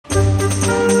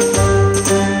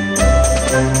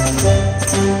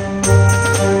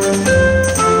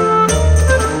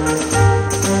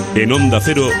En Onda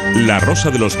Cero, La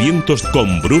Rosa de los Vientos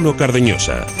con Bruno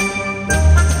Cardeñosa.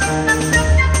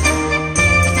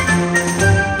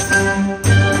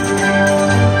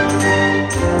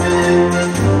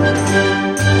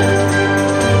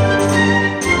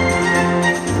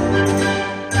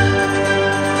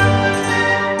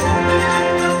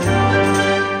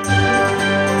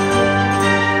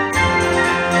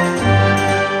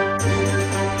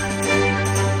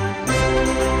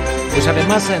 Pues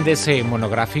además de ese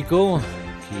monográfico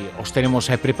que os tenemos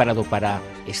preparado para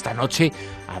esta noche,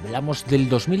 hablamos del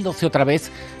 2012 otra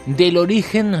vez, del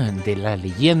origen de la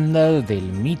leyenda, del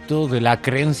mito, de la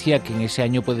creencia que en ese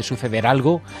año puede suceder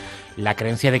algo, la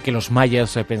creencia de que los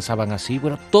mayas pensaban así.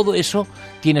 Bueno, todo eso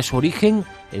tiene su origen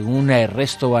en un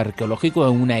resto arqueológico,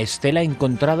 en una estela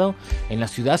encontrada en la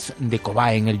ciudad de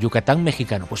Cobá, en el Yucatán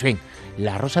mexicano. Pues bien,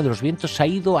 La Rosa de los Vientos ha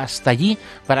ido hasta allí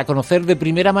para conocer de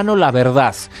primera mano la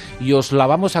verdad. Y os la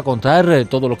vamos a contar,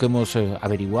 todo lo que hemos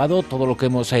averiguado, todo lo que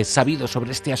hemos sabido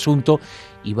sobre este asunto.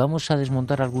 Y vamos a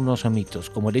desmontar algunos mitos,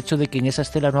 como el hecho de que en esa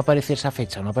estela no aparece esa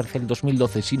fecha, no aparece el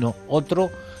 2012, sino otro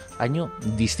año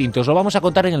distinto. Os lo vamos a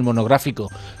contar en el monográfico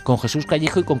con Jesús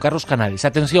Callejo y con Carlos Canales.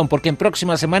 Atención, porque en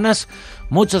próximas semanas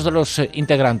muchos de los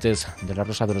integrantes de La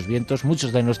Rosa de los Vientos,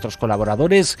 muchos de nuestros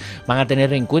colaboradores van a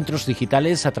tener encuentros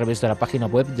digitales a través de la página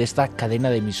web de esta cadena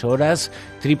de emisoras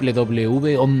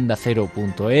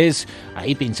www.ondacero.es.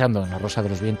 Ahí pinchando en La Rosa de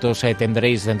los Vientos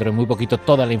tendréis dentro de muy poquito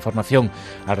toda la información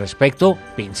al respecto.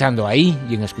 Pinchando ahí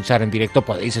y en escuchar en directo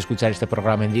podéis escuchar este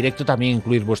programa en directo, también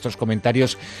incluir vuestros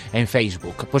comentarios en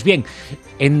Facebook. Pues bien,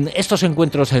 en estos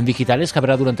encuentros digitales que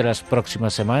habrá durante las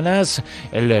próximas semanas,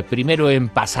 el primero en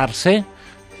pasarse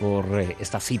por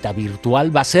esta cita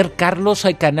virtual va a ser Carlos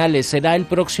Canales. Será el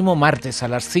próximo martes a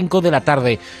las 5 de la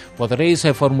tarde. Podréis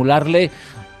formularle.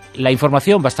 La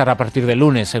información va a estar a partir del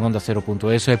lunes en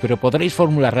ondacero.es, pero podréis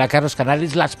formularle a Carlos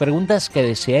Canales las preguntas que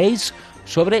deseéis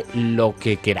sobre lo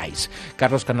que queráis.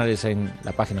 Carlos Canales en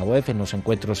la página web, en los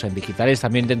encuentros en digitales,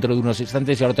 también dentro de unos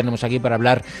instantes ya lo tenemos aquí para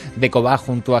hablar de Cobá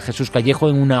junto a Jesús Callejo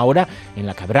en una hora en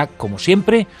la que habrá, como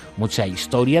siempre, mucha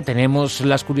historia. Tenemos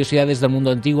las curiosidades del mundo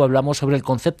antiguo, hablamos sobre el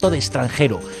concepto de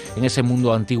extranjero en ese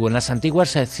mundo antiguo, en las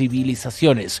antiguas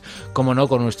civilizaciones, como no,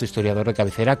 con nuestro historiador de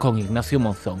cabecera, con Ignacio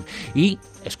Monzón. Y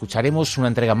escucharemos una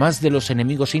entrega más de los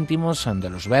enemigos íntimos de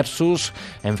los versus,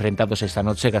 enfrentados esta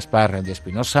noche Gaspar de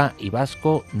Espinosa y Vasco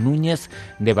Núñez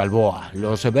de Balboa.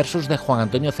 Los versus de Juan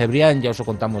Antonio Cebrián, ya os lo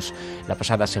contamos la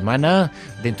pasada semana,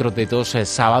 dentro de 2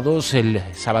 sábados, el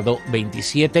sábado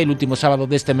 27, el último sábado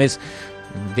de este mes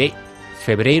de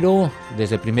febrero,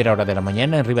 desde primera hora de la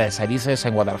mañana, en Riva de Sarices,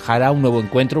 en Guadalajara, un nuevo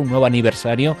encuentro, un nuevo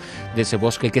aniversario de ese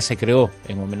bosque que se creó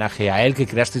en homenaje a él, que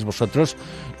creasteis vosotros,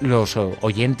 los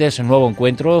oyentes, un nuevo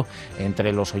encuentro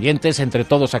entre los oyentes, entre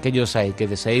todos aquellos que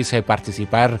deseéis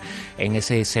participar en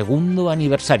ese segundo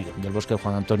aniversario del bosque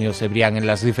Juan Antonio Cebrián. En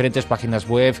las diferentes páginas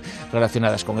web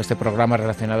relacionadas con este programa,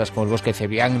 relacionadas con el bosque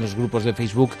Cebrián, en los grupos de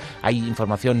Facebook, hay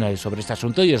información sobre este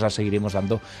asunto y os la seguiremos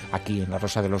dando aquí en La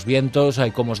Rosa de los Vientos,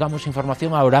 como os damos información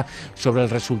ahora sobre el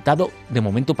resultado, de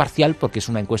momento parcial, porque es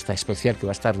una encuesta especial que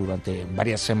va a estar durante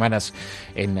varias semanas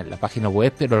en la página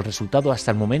web, pero el resultado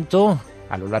hasta el momento,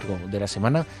 a lo largo de la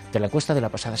semana, de la encuesta de la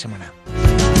pasada semana.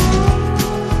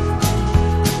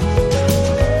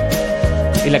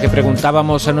 En la que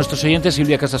preguntábamos a nuestros oyentes,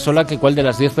 Silvia Casasola, que cuál de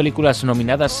las 10 películas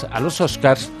nominadas a los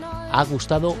Oscars ha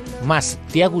gustado más,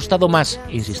 te ha gustado más.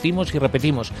 Insistimos y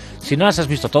repetimos, si no las has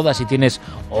visto todas y tienes,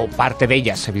 o parte de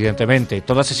ellas, evidentemente,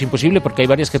 todas es imposible porque hay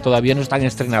varias que todavía no están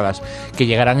estrenadas, que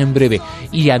llegarán en breve,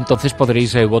 y ya entonces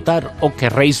podréis votar, o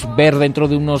querréis ver dentro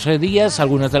de unos días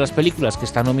algunas de las películas que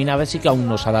están nominadas y que aún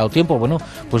no os ha dado tiempo. Bueno,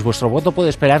 pues vuestro voto puede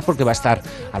esperar porque va a estar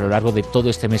a lo largo de todo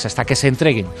este mes hasta que se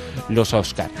entreguen los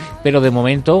Oscar. Pero de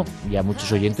momento ya muchos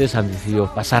oyentes han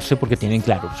decidido pasarse porque tienen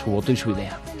claro su voto y su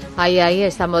idea. Ahí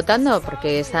están votando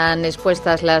porque están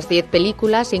expuestas las 10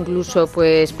 películas, incluso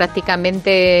pues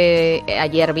prácticamente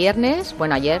ayer viernes,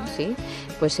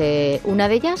 pues una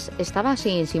de ellas estaba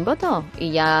sin voto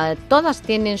y ya todas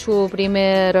tienen su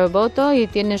primer voto y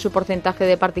tienen su porcentaje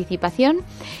de participación.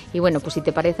 Y bueno, pues si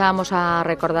te parece vamos a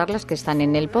recordarlas que están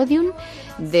en el podium.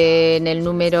 En el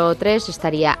número 3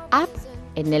 estaría Up.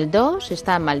 En el 2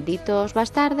 está Malditos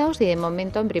Bastardos y de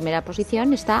momento en primera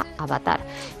posición está Avatar.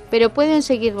 pero pueden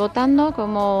seguir votando,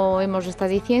 como hemos estado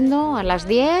diciendo, a las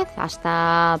 10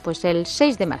 hasta pues el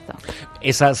 6 de marzo.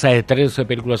 Esas 3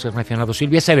 películas que has mencionado,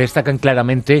 Silvia, se destacan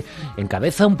claramente en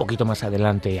cabeza. Un poquito más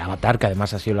adelante Avatar, que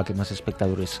además ha sido la que más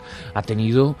espectadores ha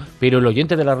tenido, pero el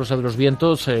oyente de La Rosa de los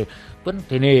Vientos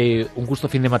tiene un gusto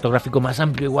cinematográfico más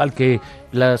amplio, igual que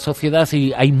la sociedad,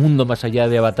 y hay mundo más allá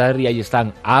de Avatar, y ahí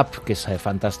están Up, que es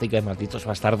fantástica, y Malditos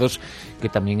Bastardos, que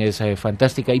también es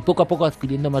fantástica, y poco a poco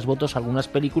adquiriendo más votos algunas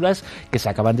películas que se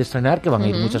acaban de estrenar, que van a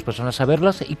ir muchas personas a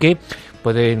verlas y que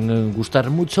pueden gustar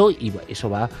mucho, y eso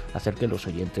va a hacer que los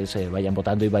oyentes vayan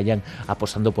votando y vayan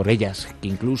apostando por ellas, que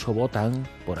incluso votan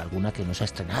por alguna que no se ha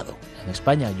estrenado en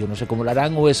España. Yo no sé cómo lo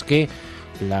harán, o es que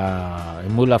la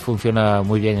emula funciona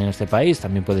muy bien en este país,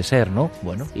 también puede ser, ¿no?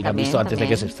 Bueno, y la han visto antes de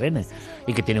que se estrene,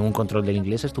 y que tienen un control del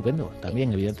inglés estupendo,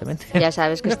 también, evidentemente. Ya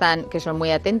sabes que son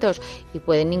muy atentos y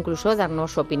pueden incluso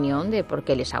darnos su opinión de por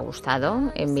qué les ha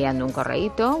gustado, enviando un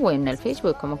correíto o en el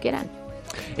Facebook, como quieran.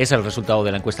 Es el resultado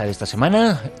de la encuesta de esta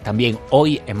semana. También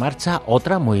hoy en marcha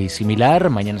otra muy similar.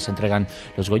 Mañana se entregan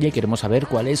los Goya y queremos saber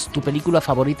cuál es tu película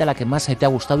favorita, la que más te ha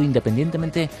gustado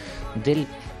independientemente del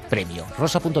premio.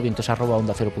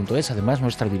 rosa.vientos@ondacero.es, además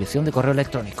nuestra dirección de correo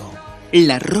electrónico.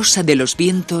 La Rosa de los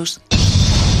Vientos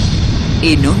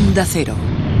en Onda Cero.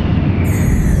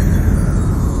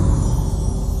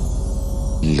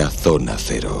 La Zona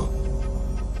Cero.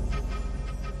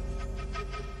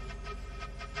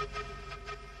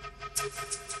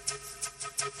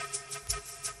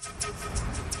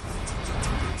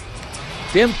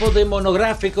 Tiempo de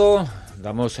monográfico.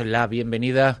 Damos la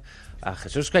bienvenida a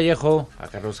Jesús Callejo, a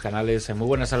Carlos Canales. Muy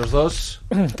buenas a los dos.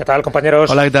 ¿Qué tal,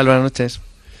 compañeros? Hola, ¿qué tal? Buenas noches.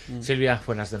 Silvia,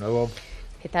 buenas de nuevo.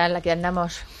 ¿Qué tal? Aquí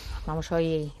andamos. Vamos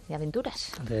hoy de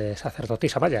aventuras. De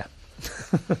sacerdotisa maya.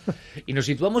 Y nos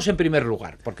situamos en primer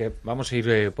lugar, porque vamos a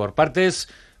ir por partes.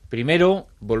 Primero,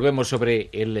 volvemos sobre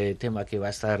el tema que va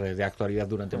a estar de actualidad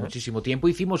durante muchísimo tiempo.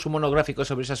 Hicimos un monográfico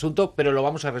sobre ese asunto, pero lo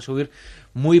vamos a resumir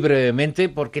muy brevemente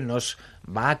porque nos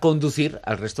va a conducir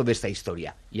al resto de esta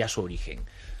historia y a su origen.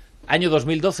 Año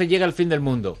 2012, llega el fin del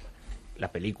mundo.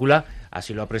 La película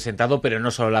así lo ha presentado, pero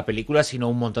no solo la película, sino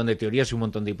un montón de teorías y un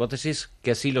montón de hipótesis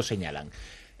que así lo señalan.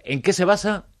 ¿En qué se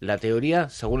basa la teoría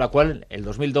según la cual el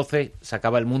 2012 se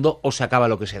acaba el mundo o se acaba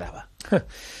lo que se daba?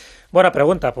 Buena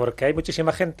pregunta, porque hay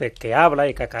muchísima gente que habla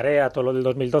y cacarea todo lo del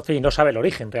 2012 y no sabe el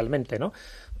origen realmente, ¿no?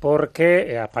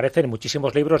 Porque aparecen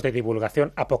muchísimos libros de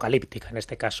divulgación apocalíptica, en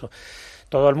este caso.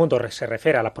 Todo el mundo se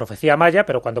refiere a la profecía maya,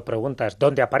 pero cuando preguntas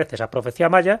dónde aparece esa profecía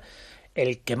maya,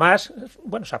 el que más,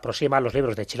 se aproxima a los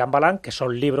libros de Chilambalán, que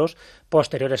son libros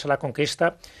posteriores a la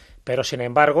conquista, pero sin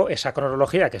embargo esa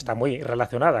cronología, que está muy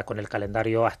relacionada con el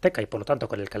calendario azteca y por lo tanto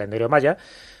con el calendario maya,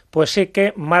 pues sí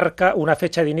que marca una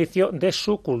fecha de inicio de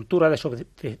su cultura, de su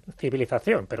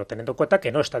civilización, pero teniendo en cuenta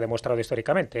que no está demostrado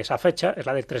históricamente. Esa fecha es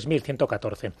la del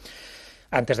 3114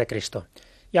 antes de Cristo.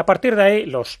 Y a partir de ahí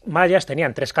los mayas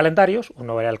tenían 3 calendarios,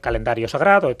 uno era el calendario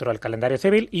sagrado, otro era el calendario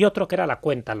civil y otro que era la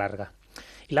cuenta larga.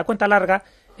 Y la cuenta larga,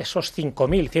 esos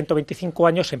 5.125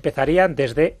 años empezarían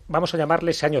desde, vamos a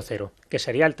llamarle ese año cero, que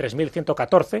sería el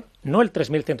 3.114, no el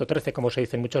 3.113 como se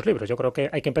dice en muchos libros. Yo creo que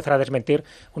hay que empezar a desmentir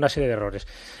una serie de errores.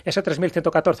 Ese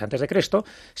 3.114 antes de Cristo,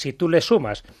 si tú le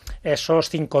sumas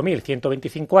esos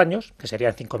 5.125 años, que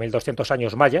serían 5.200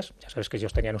 años mayas, ya sabes que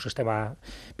ellos tenían un sistema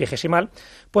vigesimal,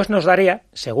 pues nos daría,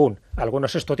 según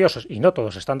algunos estudiosos, y no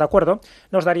todos están de acuerdo,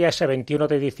 nos daría ese 21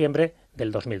 de diciembre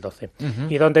del 2012.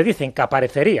 Y donde dicen que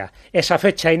aparecería esa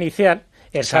fecha inicial,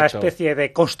 esa especie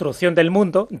de construcción del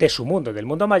mundo, del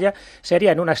mundo maya,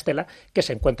 sería en una estela que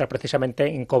se encuentra precisamente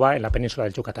en Cobá, en la península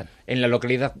del Yucatán. En la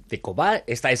localidad de Cobá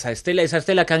está esa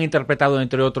estela que han interpretado,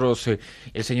 entre otros,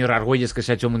 el señor Argüelles, que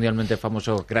se ha hecho mundialmente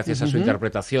famoso gracias a su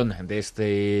interpretación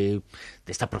de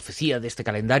esta profecía, de este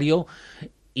calendario,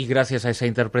 y gracias a esa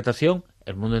interpretación,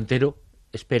 el mundo entero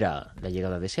espera la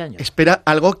llegada de ese año. Espera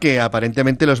algo que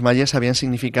aparentemente los mayas habían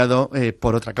significado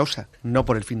por otra causa, no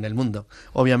por el fin del mundo,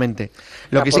 obviamente.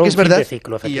 Lo que sí que es verdad,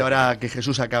 y ahora que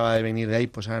Jesús acaba de venir de ahí,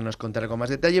 pues ahora nos contará con más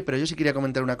detalle, pero yo sí quería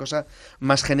comentar una cosa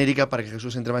más genérica para que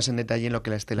Jesús entre más en detalle en lo que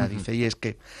la estela dice, y es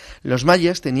que los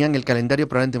mayas tenían el calendario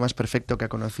probablemente más perfecto que ha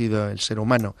conocido el ser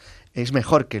humano. Es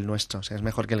mejor que el nuestro, o sea, es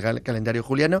mejor que el calendario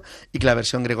juliano y que la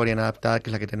versión gregoriana adaptada, que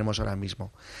es la que tenemos ahora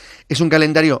mismo. Es un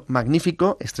calendario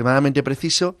magnífico, extremadamente preciso,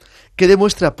 que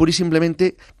demuestra pura y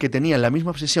simplemente que tenían la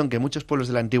misma obsesión que muchos pueblos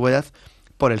de la antigüedad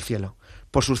por el cielo,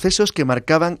 por sucesos que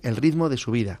marcaban el ritmo de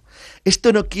su vida.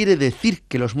 Esto no quiere decir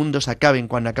que los mundos acaben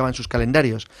cuando acaban sus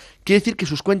calendarios, quiere decir que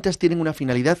sus cuentas tienen una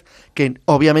finalidad que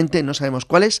obviamente no sabemos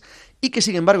cuál es y que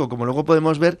sin embargo, como luego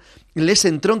podemos ver, les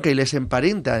entronca y les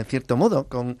emparenta en cierto modo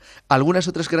con algunas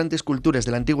otras grandes culturas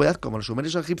de la antigüedad como los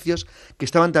sumerios o egipcios, que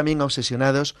estaban también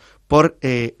obsesionados por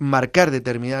marcar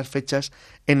determinadas fechas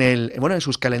en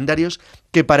sus calendarios,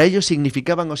 que para ellos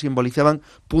significaban o simbolizaban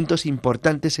puntos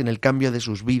importantes en el cambio de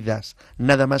sus vidas,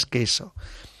 nada más que eso.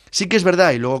 Sí que es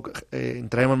verdad, y luego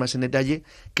entraremos más en detalle,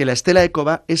 que la estela de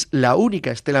Cobá es la única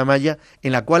estela maya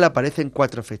en la cual aparecen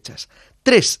 4 fechas.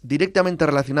 3 directamente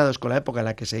relacionados con la época en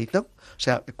la que se hizo, o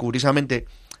sea, curiosamente,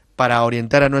 para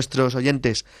orientar a nuestros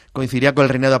oyentes, coincidiría con el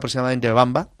reinado aproximadamente de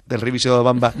Bamba, del rey visigodo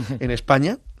Bamba en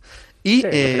España. Y,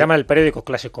 se llama el periódico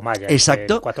clásico maya,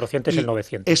 exacto, el 400 y el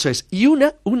 900. Eso es, y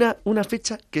una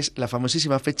fecha que es la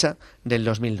famosísima fecha del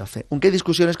 2012. Aunque hay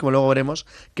discusiones, como luego veremos,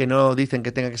 que no dicen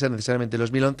que tenga que ser necesariamente el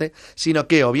 2011, sino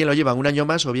que o bien lo llevan un año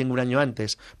más o bien un año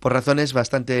antes, por razones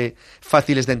bastante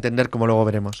fáciles de entender, como luego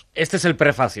veremos. Este es el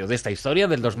prefacio de esta historia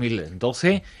del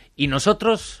 2012 y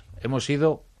nosotros hemos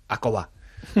ido a Cobá.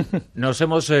 Nos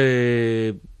hemos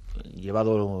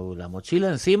llevado la mochila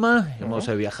encima, hemos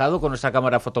viajado con nuestra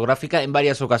cámara fotográfica en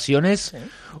varias ocasiones,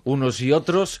 unos y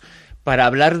otros, para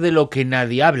hablar de lo que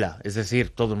nadie habla. Es decir,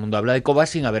 todo el mundo habla de Cobá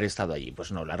sin haber estado allí.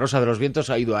 Pues no, la Rosa de los Vientos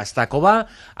ha ido hasta Cobá,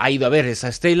 ha ido a ver esa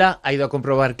estela, ha ido a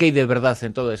comprobar qué hay de verdad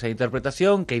en toda esa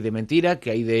interpretación, qué hay de mentira,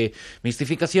 qué hay de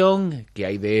mistificación, qué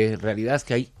hay de realidad,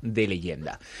 qué hay de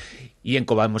leyenda. ¿Y en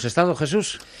Cobá hemos estado,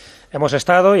 Jesús? Hemos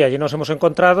estado y allí nos hemos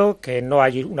encontrado que no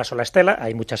hay una sola estela,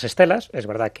 hay muchas estelas, es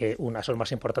verdad que unas son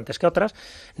más importantes que otras,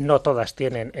 no todas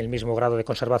tienen el mismo grado de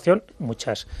conservación,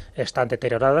 muchas están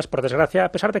deterioradas, por desgracia,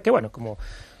 a pesar de que, bueno, como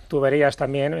tú verías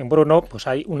también en Bruno, pues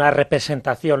hay una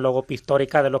representación luego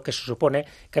pictórica de lo que se supone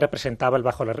que representaba el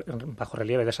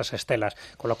bajorrelieve de esas estelas,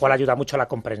 con lo cual ayuda mucho a la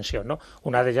comprensión, ¿no?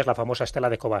 Una de ellas la famosa estela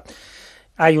de Cobá.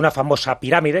 Hay una famosa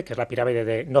pirámide, que es la pirámide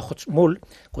de Nohotmul,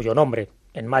 cuyo nombre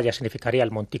en maya significaría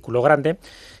el montículo grande,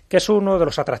 que es uno de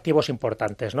los atractivos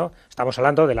importantes, ¿no? Estamos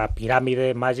hablando de la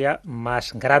pirámide maya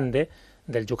más grande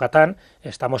del Yucatán,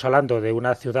 estamos hablando de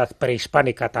una ciudad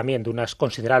prehispánica también de unas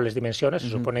considerables dimensiones, se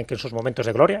suponen que en sus momentos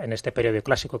de gloria, en este periodo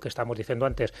clásico que estamos diciendo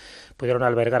antes, pudieron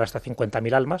albergar hasta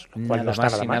 50.000 almas, lo cual no está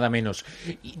nada mal. Nada menos.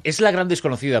 Es la gran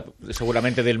desconocida,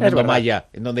 seguramente, del mundo maya,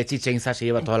 en donde Chichén Itzá se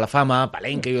lleva toda la fama,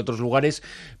 Palenque y otros lugares,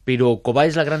 pero Cobá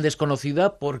es la gran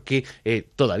desconocida porque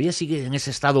todavía sigue en ese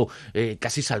estado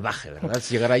casi salvaje, ¿verdad?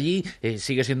 Llegar allí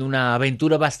sigue siendo una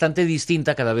aventura bastante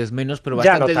distinta, cada vez menos, pero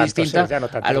bastante distinta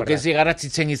a lo que es llegar a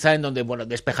Chichén Itzá, en donde, bueno,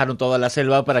 despejaron toda la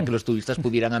selva para que los turistas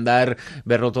pudieran andar,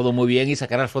 verlo todo muy bien y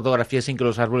sacar las fotografías sin que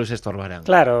los árboles estorbaran.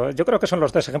 Claro, yo creo que son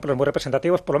los 3 ejemplos muy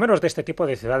representativos, por lo menos de este tipo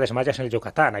de ciudades mayas en el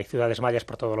Yucatán. Hay ciudades mayas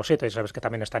por todos los sitios, sabes que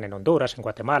también están en Honduras, en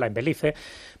Guatemala, en Belice,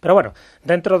 pero bueno,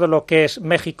 dentro de lo que es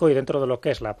México y dentro de lo que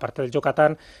es la parte del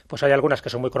Yucatán, pues hay algunas que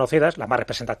son muy conocidas, la más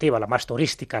representativa, la más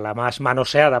turística, la más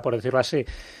manoseada, por decirlo así,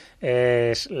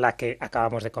 es la que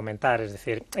acabamos de comentar, es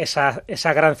decir,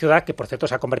 esa gran ciudad que, por cierto,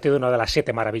 se ha convertido en una de las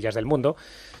 7 maravillas del mundo,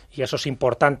 y eso es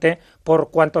importante por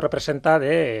cuanto representa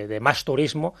de más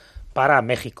turismo para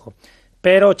México.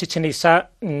 Pero Chichén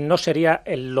Itzá no sería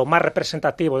lo más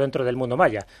representativo dentro del mundo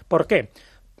maya. ¿Por qué?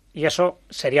 Y eso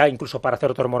sería incluso para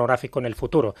hacer otro monográfico en el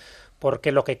futuro,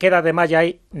 porque lo que queda de maya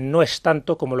ahí no es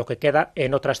tanto como lo que queda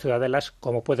en otras ciudadelas,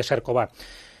 como puede ser Cobá.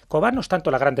 Cobá no es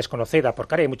tanto la gran desconocida,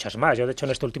 porque ahora hay muchas más. Yo, de hecho,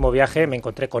 en este último viaje me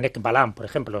encontré con Ekbalam, por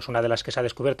ejemplo, es una de las que se ha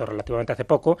descubierto relativamente hace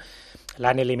poco. La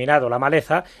han eliminado la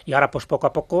maleza y ahora, pues poco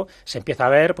a poco, se empieza a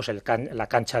ver pues la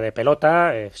cancha de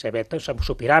pelota, se ve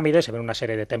su pirámide, se ven una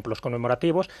serie de templos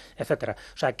conmemorativos, etcétera.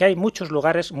 O sea, que hay muchos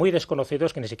lugares muy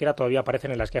desconocidos que ni siquiera todavía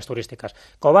aparecen en las guías turísticas.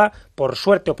 Cobá, por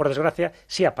suerte o por desgracia,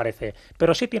 sí aparece,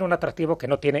 pero sí tiene un atractivo que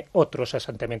no tiene otros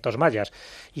asentamientos mayas,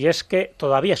 y es que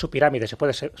todavía su pirámide se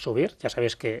puede subir. Ya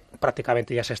sabéis que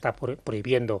prácticamente ya se está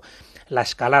prohibiendo la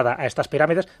escalada a estas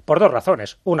pirámides por 2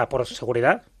 razones. Una, por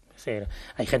seguridad. Es decir,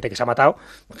 hay gente que se ha matado,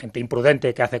 gente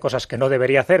imprudente que hace cosas que no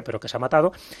debería hacer, pero que se ha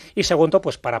matado. Y segundo,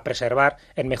 pues para preservar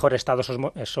en mejor estado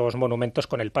esos monumentos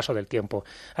con el paso del tiempo.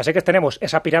 Así que tenemos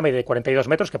esa pirámide de 42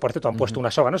 metros, que por cierto han puesto una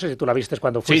soga. No sé si tú la viste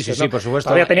cuando fuiste. Sí, por supuesto.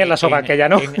 Todavía tenían la soga aquella,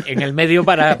 ¿no? En el medio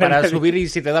para subir, y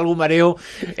si te da algún mareo,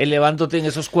 elevándote en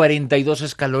esos 42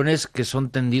 escalones que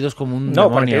son tendidos como un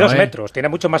demonio. 42 metros. Tiene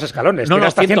mucho más escalones. No, tiene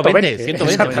hasta 120,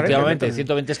 efectivamente.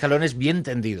 120 escalones bien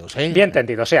tendidos. Bien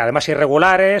tendidos, sí. Además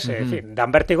irregulares. En fin,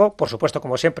 dan vértigo, por supuesto,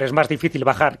 como siempre, es más difícil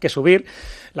bajar que subir,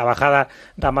 la bajada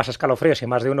da más escalofríos y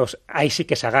más de unos, ahí sí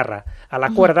que se agarra a la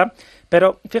cuerda,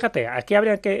 pero fíjate, aquí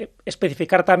habría que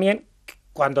especificar también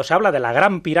cuando se habla de la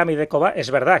Gran Pirámide de Cobá,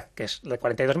 es verdad que es de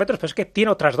 42 metros, pero es que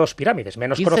tiene otras 2 pirámides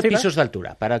menos 15 conocidas. pisos de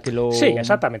altura, para que lo... Sí,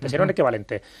 exactamente, sería un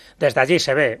equivalente. Desde allí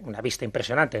se ve una vista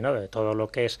impresionante, ¿no?, de todo lo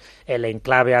que es el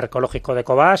enclave arqueológico de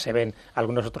Cobá, se ven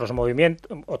algunos otros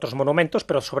monumentos,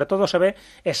 pero sobre todo se ve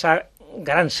esa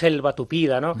gran selva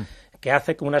tupida, ¿no?, que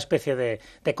hace como una especie de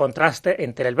contraste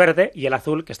entre el verde y el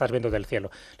azul que estás viendo del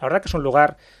cielo. La verdad que es un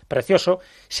lugar precioso,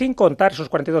 sin contar esos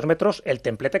 42 metros el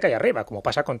templete que hay arriba, como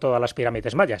pasa con todas las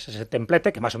pirámides mayas. Ese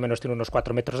templete, que más o menos tiene unos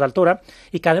 4 metros de altura,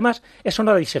 y que además eso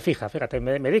nadie se fija. Fíjate,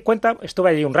 me di cuenta,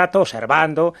 estuve allí un rato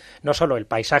observando no solo el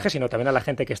paisaje, sino también a la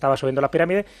gente que estaba subiendo la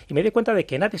pirámide, y me di cuenta de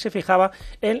que nadie se fijaba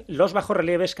en los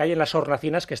bajorrelieves que hay en las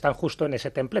hornacinas que están justo en ese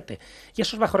templete. Y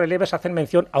esos bajorrelieves hacen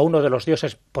mención a uno de los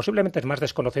dioses posiblemente más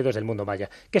desconocidos del mundo maya,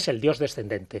 que es el dios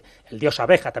descendente, el dios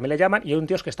abeja también le llaman, y un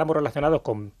dios que está muy relacionado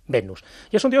con Venus.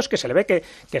 Y es un dios que se le ve que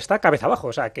está cabeza abajo,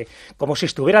 o sea, que como si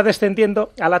estuviera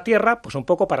descendiendo a la tierra, pues un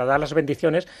poco para dar las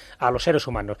bendiciones a los seres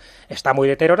humanos. Está muy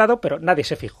deteriorado, pero nadie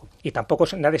se fijó. Y tampoco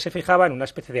nadie se fijaba en una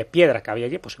especie de piedra que había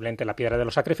allí, posiblemente la piedra de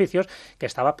los sacrificios, que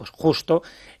estaba pues justo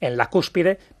en la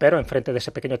cúspide, pero enfrente de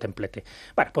ese pequeño templete.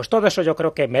 Bueno, pues todo eso yo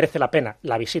creo que merece la pena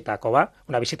la visita a Cobá,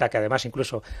 una visita que además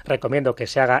incluso recomiendo que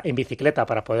se haga en bicicleta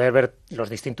para poder ver los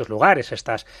distintos lugares,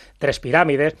 estas 3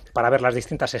 pirámides, para ver las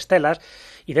distintas estelas.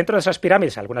 Y dentro de esas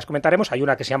pirámides, algunas comentaremos, hay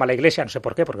una que se llama la iglesia, no sé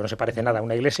por qué, porque no se parece nada a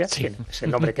una iglesia, sí. Es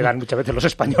el nombre que dan muchas veces los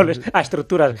españoles a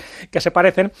estructuras que se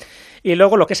parecen. Y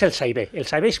luego lo que es el saibé. El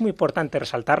saibé es muy importante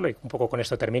resaltarlo, y un poco con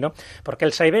esto termino, porque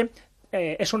el saibé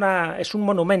es un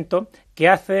monumento que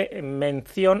hace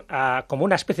mención a como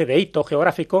una especie de hito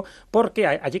geográfico, porque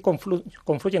allí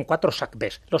confluyen 4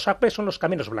 sakbés. Los sakbés son los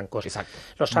caminos blancos. Exacto.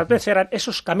 Los sakbés eran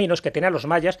esos caminos que tenían los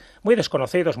mayas, muy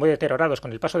desconocidos, muy deteriorados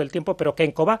con el paso del tiempo, pero que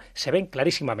en Cobá se ven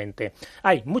clarísimamente.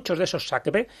 Hay muchos de esos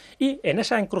sakbé, y en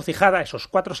esa encrucijada, esos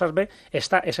 4 sakbé,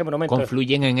 está ese monumento.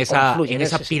 Confluyen en esa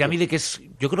pirámide que es,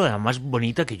 yo creo, la más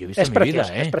bonita que yo he visto en mi vida.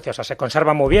 Es preciosa, se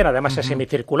conserva muy bien, además es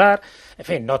semicircular, en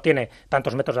fin, no tiene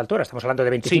tantos metros de altura, estamos hablando de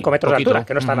 25 metros poquito. de altura,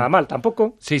 que no está nada mal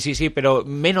tampoco. Sí, pero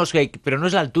pero no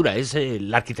es la altura, es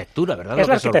la arquitectura, ¿verdad? Es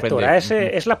la arquitectura,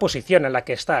 es la posición en la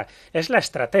que está, es la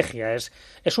estrategia,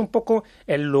 es un poco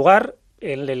el lugar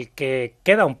en el que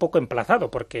queda un poco emplazado,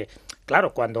 porque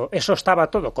claro, cuando eso estaba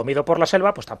todo comido por la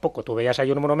selva, pues tampoco tú veías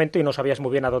ahí un monumento y no sabías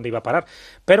muy bien a dónde iba a parar.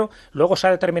 Pero luego se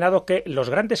ha determinado que los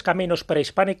grandes caminos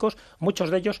prehispánicos, muchos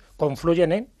de ellos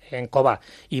confluyen en Cobá.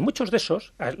 Y muchos de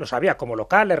esos los había como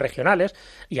locales, regionales,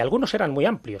 y algunos eran muy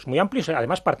amplios,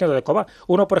 además partiendo de Cobá.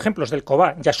 Uno, por ejemplo, es del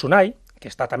Cobá Yasunay, que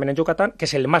está también en Yucatán, que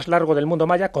es el más largo del mundo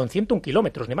maya, con 101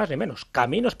 kilómetros, ni más ni menos.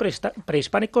 Caminos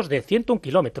prehispánicos de 101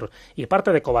 kilómetros, y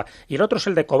parte de Cobá. Y el otro es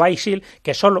el de Cobá Isil,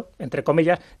 que solo, entre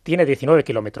comillas, tiene 19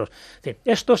 kilómetros. Es decir,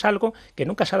 esto es algo que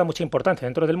nunca se ha dado mucha importancia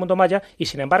dentro del mundo maya, y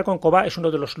sin embargo en Cobá es uno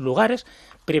de los lugares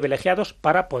privilegiados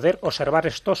para poder observar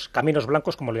estos caminos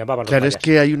blancos, como lo llamaban los mayas. Claro, es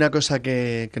que hay una cosa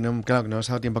que no nos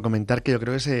ha dado tiempo a comentar, que yo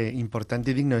creo que es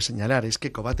importante y digno de señalar, es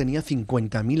que Cobá tenía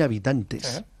 50.000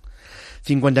 habitantes.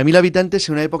 50.000 habitantes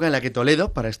en una época en la que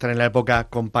Toledo, para estar en la época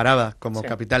comparada como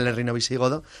capital del reino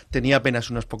visigodo, tenía apenas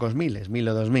unos pocos miles,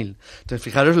 1.000 o 2.000. Entonces,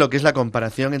 fijaros lo que es la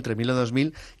comparación entre 1.000 o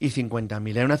 2.000 y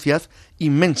 50.000. Era una ciudad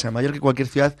inmensa, mayor que cualquier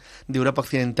ciudad de Europa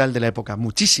occidental de la época,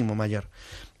 muchísimo mayor.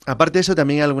 Aparte de eso,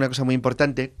 también hay alguna cosa muy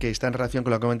importante que está en relación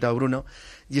con lo que ha comentado Bruno,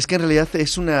 y es que en realidad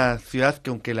es una ciudad que,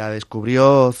 aunque la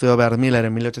descubrió Theobald Miller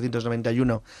en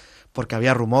 1891, porque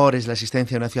había rumores de la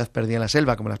existencia de una ciudad perdida en la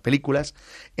selva, como las películas,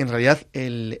 en realidad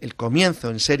el comienzo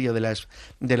en serio de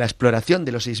la exploración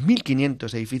de los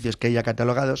 6.500 edificios que hay ya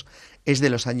catalogados es de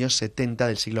los años 70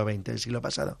 del siglo XX, del siglo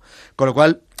pasado. Con lo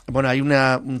cual, bueno, hay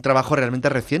un trabajo realmente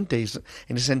reciente y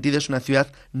en ese sentido es una ciudad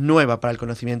nueva para el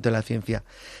conocimiento de la ciencia.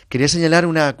 Quería señalar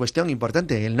una cuestión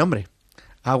importante, el nombre.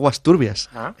 Aguas turbias,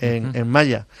 en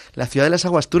maya. La ciudad de las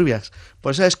aguas turbias.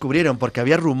 Por eso la descubrieron, porque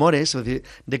había rumores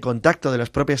de contacto de las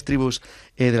propias tribus,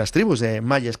 de las tribus de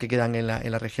mayas que quedan en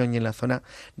la región y en la zona,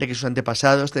 de que sus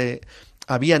antepasados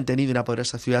habían tenido una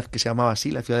poderosa ciudad que se llamaba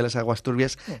así, la ciudad de las aguas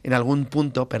turbias, en algún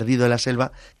punto perdido de la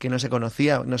selva que no se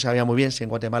conocía, no se sabía muy bien si en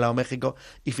Guatemala o México,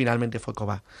 y finalmente fue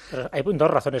Cobá. Pero hay 2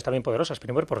 razones también poderosas.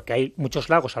 Primero, porque hay muchos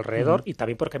lagos alrededor y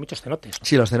también porque hay muchos cenotes.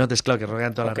 Sí, los cenotes, claro, que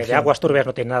rodean toda la región. De aguas turbias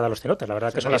no tienen nada los cenotes, la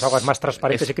verdad que son las aguas más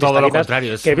transparentes y cristalinas todo lo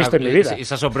contrario, que he visto en mi vida.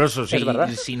 Es asombroso.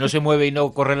 Si no se mueve y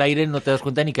no corre el aire, no te das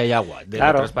cuenta ni que hay agua.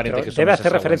 Claro, transparente que son debe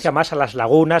hacer referencia más a las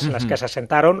lagunas en las que se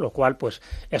asentaron, lo cual, pues,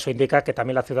 eso indica que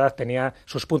también la ciudad tenía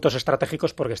sus puntos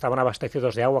estratégicos porque estaban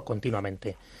abastecidos de agua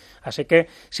continuamente. Así que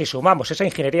si sumamos esa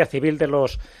ingeniería civil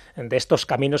de estos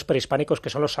caminos prehispánicos que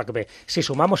son los Sacbé, si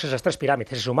sumamos esas 3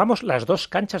 pirámides, si sumamos las 2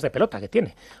 canchas de pelota que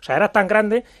tiene, o sea, era tan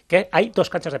grande que hay 2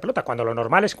 canchas de pelota, cuando lo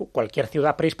normal es que cualquier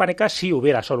ciudad prehispánica sí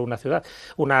hubiera solo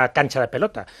una cancha de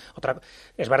pelota.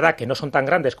 Es verdad que no son tan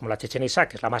grandes como la Chichén Itzá,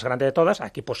 que es la más grande de todas.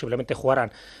 Aquí posiblemente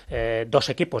jugaran 2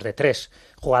 equipos de 3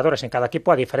 jugadores en cada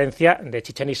equipo, a diferencia de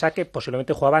Chichén Itzá, que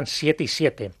posiblemente jugaban 7 y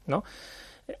 7, ¿no?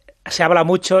 Se habla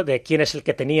mucho de quién es el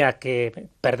que tenía que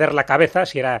perder la cabeza,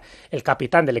 si era el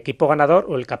capitán del equipo ganador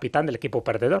o el capitán del equipo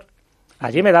perdedor.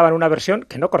 Allí me daban una versión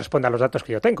que no corresponde a los datos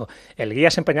que yo tengo. El guía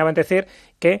se empeñaba en decir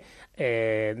que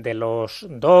de los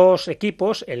 2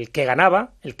 equipos, el que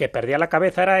ganaba, el que perdía la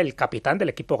cabeza era el capitán del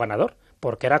equipo ganador,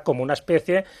 porque era como una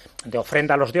especie de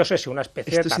ofrenda a los dioses y una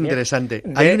especie Esto es también interesante.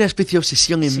 Hay una especie de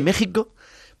obsesión en México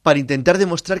para intentar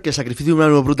demostrar que el sacrificio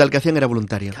humano brutal que hacían era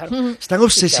voluntario. Claro. Están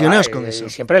obsesionados con eso.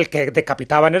 Y siempre el que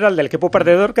decapitaban era el del equipo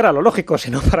perdedor, que era lo lógico, si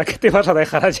no, ¿para qué te vas a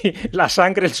dejar allí la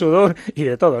sangre, el sudor y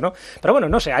de todo, ¿no? Pero bueno,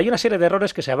 no sé, hay una serie de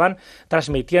errores que se van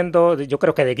transmitiendo, yo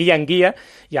creo que de guía en guía,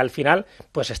 y al final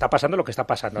pues está pasando lo que está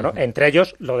pasando, ¿no? Entre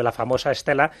ellos, lo de la famosa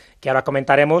estela, que ahora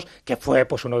comentaremos, que fue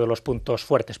pues uno de los puntos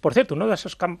fuertes. Por cierto, uno de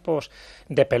esos campos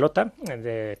de pelota,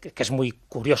 que es muy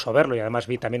curioso verlo, y además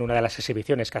vi también una de las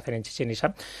exhibiciones que hacen en Chichén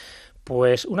Itzá,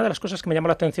 pues una de las cosas que me llamó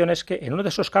la atención es que en uno de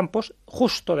esos campos,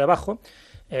 justo debajo,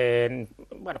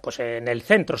 pues en el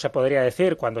centro se podría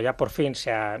decir, cuando ya por fin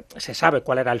se sabe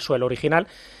cuál era el suelo original,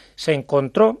 se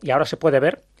encontró, y ahora se puede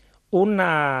ver,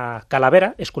 una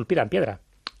calavera esculpida en piedra.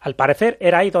 Al parecer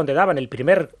era ahí donde daban el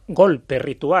primer golpe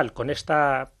ritual con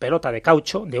esta pelota de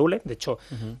caucho, de hule, de hecho...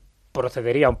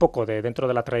 procedería un poco de dentro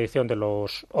de la tradición de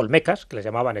los olmecas, que les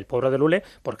llamaban el pueblo del hule,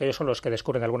 porque ellos son los que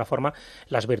descubren de alguna forma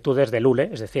las virtudes del hule,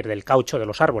 es decir, del caucho de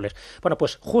los árboles. Bueno,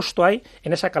 pues justo ahí,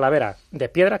 en esa calavera de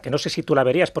piedra, que no sé si tú la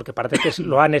verías porque parece que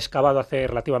lo han excavado hace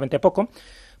relativamente poco,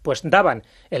 pues daban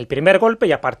el primer golpe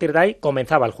y a partir de ahí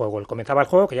comenzaba el juego. Comenzaba el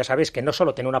juego, que ya sabéis que no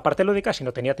solo tenía una parte lúdica,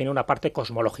 sino tenía una parte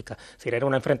cosmológica. Es decir, era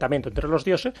un enfrentamiento entre los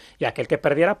dioses y aquel que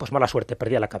perdiera, pues mala suerte,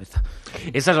 perdía la cabeza.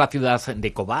 Esa es la ciudad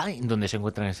de Cobá, donde se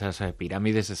encuentran esas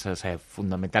pirámides, esas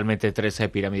fundamentalmente 3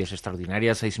 pirámides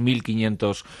extraordinarias,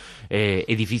 6.500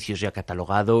 edificios ya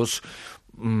catalogados,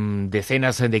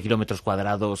 decenas de kilómetros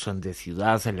cuadrados de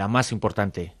ciudad, la más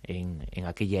importante en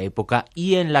aquella época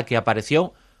y en la que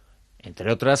apareció,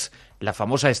 entre otras, la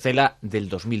famosa estela del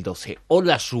 2012, o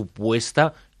la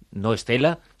supuesta, no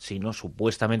estela, sino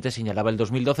supuestamente señalaba el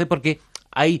 2012, porque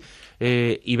hay,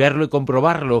 y verlo y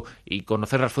comprobarlo y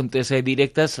conocer las fuentes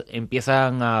directas,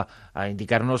 empiezan a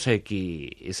indicarnos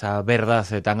que esa verdad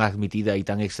tan admitida y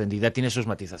tan extendida tiene sus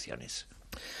matizaciones.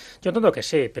 Yo entiendo que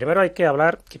sí. Primero hay que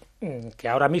hablar que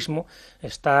ahora mismo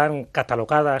están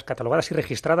catalogadas y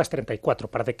registradas 34.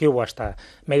 Parece que hubo hasta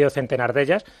medio centenar de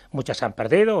ellas. Muchas se han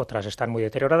perdido, otras están muy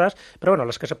deterioradas. Pero bueno,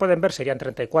 las que se pueden ver serían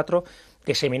 34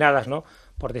 diseminadas, ¿no?,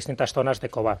 por distintas zonas de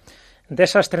Cobá. De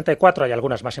esas 34 hay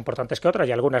algunas más importantes que otras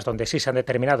y algunas donde sí se han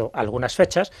determinado algunas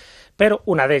fechas, pero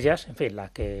una de ellas, en fin, la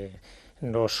que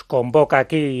nos convoca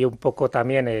aquí y un poco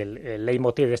también el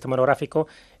leitmotiv de este monográfico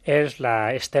es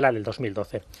la estela del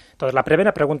 2012. Entonces, la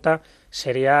primera pregunta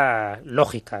sería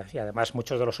lógica y además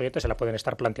muchos de los oyentes se la pueden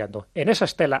estar planteando. ¿En esa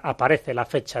estela aparece la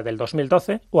fecha del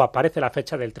 2012 o aparece la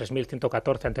fecha del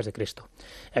 3114 a.C.?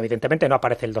 Evidentemente no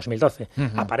aparece el 2012,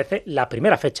 aparece la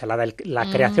primera fecha, la de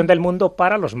la creación del mundo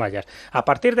para los mayas. A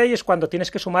partir de ahí es cuando tienes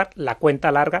que sumar la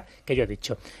cuenta larga que yo he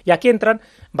dicho. Y aquí entran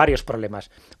varios problemas,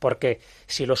 porque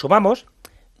si lo sumamos,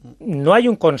 no hay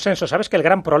un consenso. Sabes que el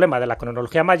gran problema de la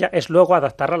cronología maya es luego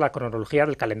adaptarla a la cronología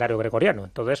del calendario gregoriano.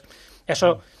 Entonces,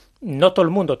 eso no todo el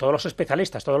mundo, todos los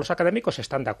especialistas, todos los académicos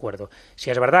están de acuerdo.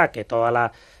 Si es verdad que toda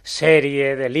la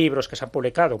serie de libros que se han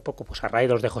publicado, un poco pues a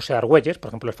raíz de José Argüelles, por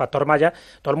ejemplo, el factor maya,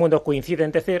 todo el mundo coincide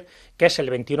en decir que es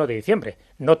el 21 de diciembre.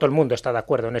 No todo el mundo está de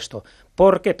acuerdo en esto,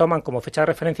 porque toman como fecha de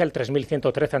referencia el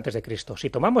 3113 a.C.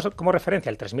 Si tomamos como referencia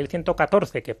el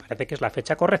 3114, que parece que es la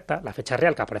fecha correcta, la fecha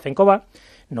real que aparece en Cobá,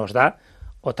 nos da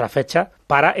otra fecha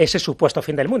para ese supuesto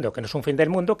fin del mundo, que no es un fin del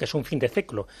mundo, que es un fin de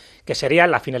ciclo, que sería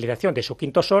la finalización de su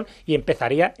quinto sol y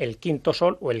empezaría el quinto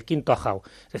sol o el quinto ajau.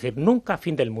 Es decir, nunca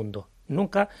fin del mundo.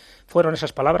 Nunca fueron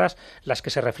esas palabras las que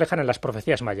se reflejan en las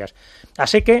profecías mayas.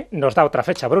 Así que nos da otra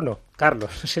fecha, Bruno,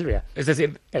 Carlos, Silvia. Es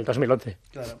decir, el 2011.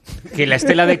 Claro. Que la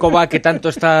estela de Cobá que tanto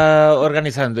está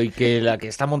organizando y que la que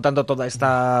está montando toda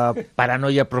esta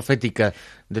paranoia profética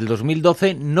del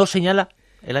 2012 no señala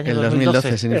el año el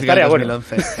 2012. Significa el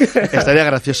 2011. Bueno. Estaría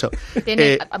gracioso.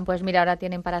 Pues mira, ahora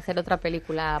tienen para hacer otra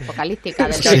película apocalíptica.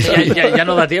 Del ya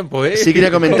no da tiempo, ¿eh? Sí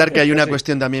quería comentar que hay una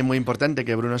cuestión también muy importante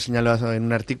que Bruno señaló en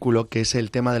un artículo, que es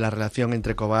el tema de la relación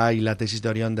entre Cobá y la tesis de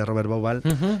Orión de Robert Bauval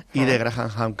y de Graham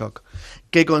Hancock,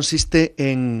 que consiste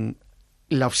en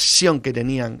la obsesión que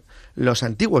tenían los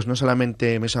antiguos, no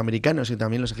solamente mesoamericanos, sino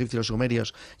también los egipcios, los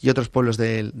sumerios y otros pueblos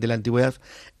de la antigüedad,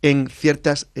 en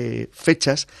ciertas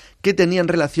fechas que tenían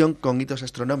relación con hitos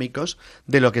astronómicos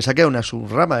de lo que saca una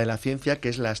subrama de la ciencia, que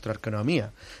es la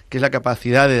astroastronomía, que es la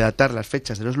capacidad de datar las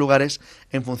fechas de los lugares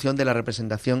en función de la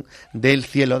representación del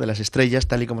cielo, de las estrellas,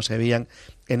 tal y como se veían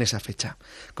en esa fecha.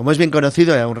 Como es bien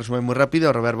conocido, un resumen muy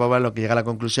rápido, Robert Bauval lo que llega a la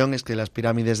conclusión es que las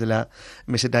pirámides de la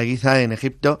meseta de Giza en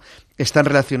Egipto están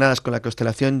relacionadas con la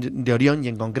constelación de Orión y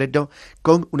en concreto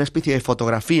con una especie de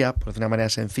fotografía, por decir una manera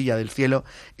sencilla, del cielo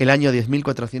el año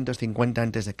 10.450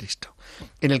 a.C.,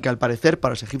 en el que al parecer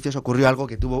para los egipcios ocurrió algo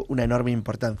que tuvo una enorme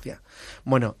importancia.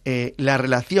 Bueno, la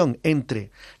relación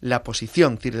entre la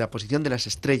posición, es decir, la posición de las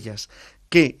estrellas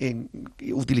que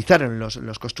utilizaron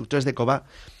los constructores de Cobá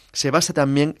se basa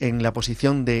también en la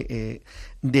posición de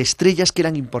estrellas que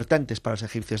eran importantes para los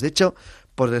egipcios. De hecho,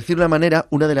 por decir de una manera,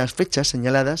 una de las fechas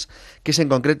señaladas, que es en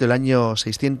concreto el año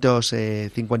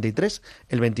 653,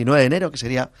 el 29 de enero, que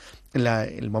sería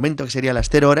el momento que sería las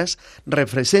 0 horas,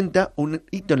 representa un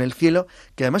hito en el cielo,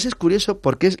 que además es curioso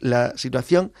porque es la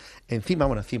situación encima,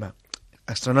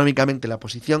 astronómicamente la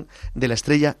posición de la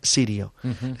estrella Sirio.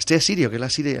 La estrella Sirio, que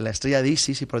es la estrella de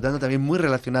Isis y por lo tanto también muy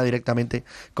relacionada directamente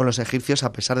con los egipcios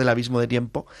a pesar del abismo de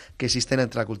tiempo que existe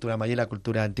entre la cultura maya y la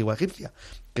cultura antigua egipcia,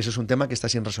 que eso es un tema que está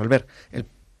sin resolver.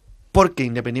 Porque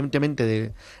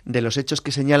independientemente de los hechos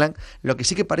que señalan, lo que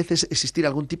sí que parece es existir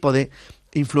algún tipo de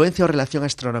influencia o relación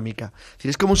astronómica. Es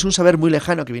decir, es como si un saber muy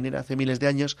lejano que viniera hace miles de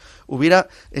años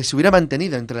se hubiera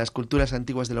mantenido entre las culturas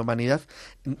antiguas de la humanidad,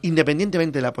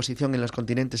 independientemente de la posición en los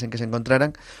continentes en que se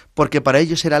encontraran, porque para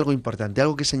ellos era algo importante,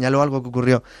 algo que señaló, algo que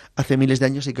ocurrió hace miles de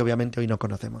años y que obviamente hoy no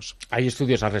conocemos. Hay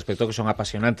estudios al respecto que son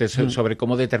apasionantes sobre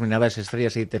cómo determinadas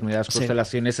estrellas y determinadas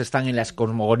constelaciones están en las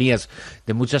cosmogonías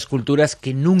de muchas culturas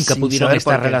que nunca pudieron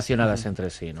estar relacionadas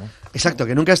entre sí, ¿no? Exacto,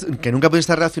 que nunca pudieron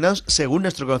estar relacionados según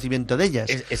nuestro conocimiento de ellas.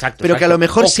 Pero que a lo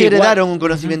mejor sí heredaron un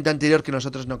conocimiento anterior que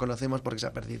nosotros no conocemos porque se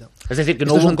ha perdido. Es decir, que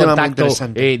no hubo un contacto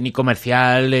ni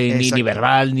comercial, ni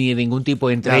verbal, ni de ningún tipo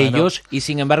entre ellos, y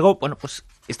sin embargo, pues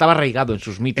estaba arraigado en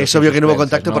sus mitos. Es obvio que no hubo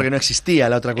contacto porque no existía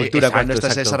la otra cultura cuando esta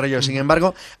se desarrolló. Sin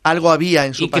embargo, algo había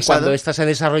en su pasado. Y que cuando esta se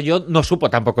desarrolló no supo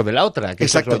tampoco de la otra, que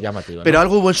eso es lo llamativo, ¿no? Pero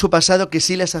algo hubo en su pasado que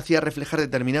sí les hacía reflejar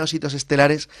determinados hitos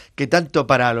estelares que tanto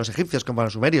para los egipcios como para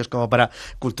los sumerios, como para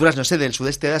culturas, del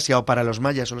sudeste de Asia o para los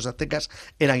mayas o los aztecas,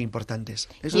 eran importantes.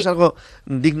 Eso es algo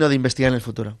digno de investigar en el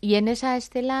futuro. Y en esa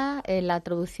estela, la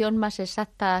traducción más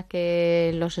exacta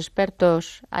que los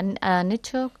expertos han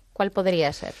hecho, ¿cuál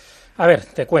podría ser? A ver,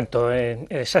 te cuento,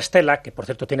 esa estela, que por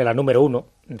cierto tiene la número 1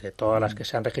 de todas las que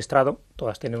se han registrado,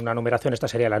 todas tienen una numeración, esta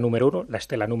sería la número 1, la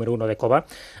estela número 1 de Cobá,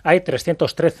 hay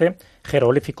 313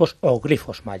 jeroglíficos o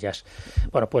glifos mayas.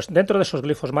 Bueno, pues dentro de esos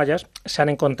glifos mayas se han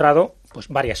encontrado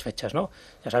varias fechas, ¿no?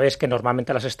 Ya sabéis que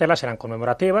normalmente las estelas eran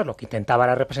conmemorativas, lo que intentaban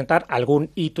era representar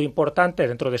algún hito importante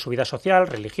dentro de su vida social,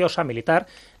 religiosa, militar,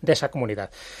 de esa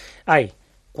comunidad. Hay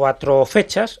 4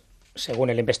 fechas, según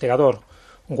el investigador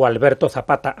Gualberto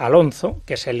Zapata Alonso,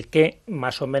 que es el que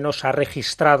más o menos ha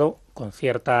registrado con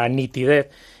cierta nitidez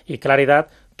y claridad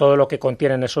todo lo que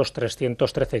contienen esos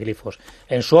 313 glifos.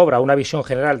 En su obra Una visión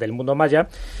general del mundo maya,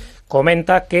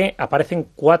 comenta que aparecen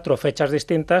 4 fechas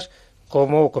distintas,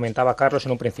 como comentaba Carlos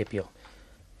en un principio.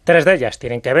 3 de ellas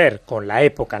tienen que ver con la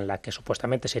época en la que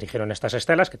supuestamente se erigieron estas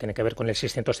estelas, que tienen que ver con el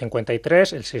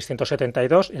 653, el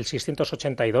 672, el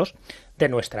 682 de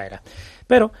nuestra era.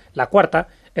 Pero la cuarta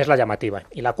es la llamativa,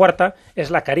 y la cuarta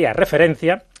es la que haría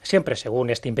referencia, siempre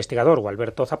según este investigador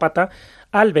Gualberto Zapata,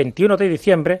 al 21 de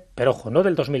diciembre, pero ojo, no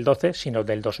del 2012, sino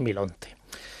del 2011.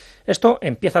 Esto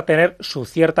empieza a tener su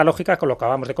cierta lógica con lo que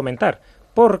acabamos de comentar,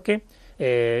 porque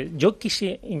yo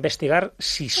quise investigar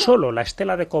si solo la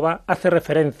estela de Cobá hace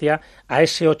referencia a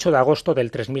ese 8 de agosto del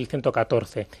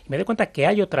 3114. Y me doy cuenta que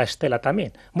hay otra estela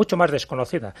también, mucho más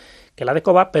desconocida que la de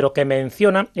Cobá, pero que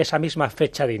menciona esa misma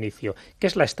fecha de inicio, que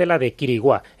es la estela de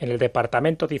Quiriguá, en el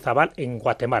departamento de Izabal, en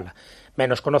Guatemala.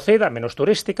 Menos conocida, menos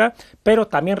turística, pero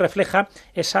también refleja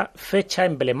esa fecha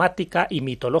emblemática y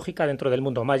mitológica dentro del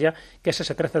mundo maya, que es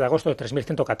ese 13 de agosto de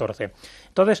 3114.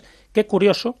 Entonces, qué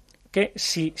curioso que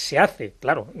si se hace,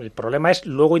 claro, el problema es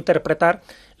luego interpretar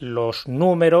los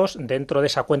números dentro de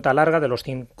esa cuenta larga de los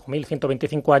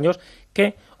 5.125 años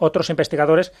que otros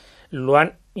investigadores lo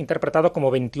han interpretado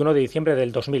como 21 de diciembre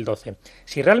del 2012.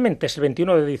 Si realmente es el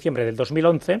 21 de diciembre del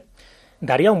 2011,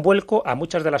 daría un vuelco a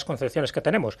muchas de las concepciones que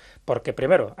tenemos, porque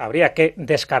primero habría que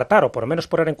descartar o por lo menos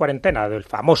poner en cuarentena del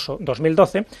famoso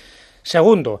 2012.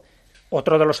 Segundo,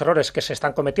 otro de los errores que se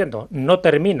están cometiendo, no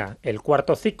termina el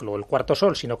cuarto ciclo, el cuarto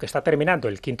sol, sino que está terminando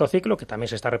el quinto ciclo, que también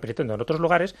se está repitiendo en otros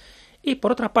lugares. Y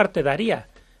por otra parte daría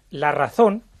la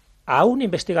razón a un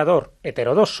investigador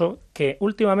heterodoxo que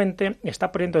últimamente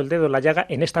está poniendo el dedo en la llaga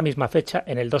en esta misma fecha,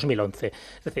 en el 2011.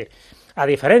 Es decir, a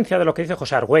diferencia de lo que dice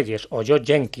José Argüelles, o Joe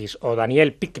Jenkins, o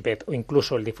Daniel Pickett, o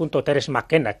incluso el difunto Terence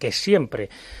McKenna, que siempre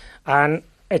han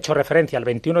hecho referencia al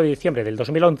 21 de diciembre del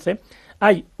 2011,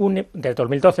 del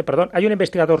 2012, hay un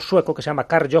investigador sueco que se llama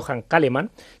Carl Johan Kaleman,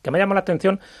 que me llama la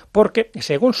atención porque,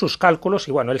 según sus cálculos,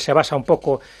 y bueno, él se basa un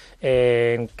poco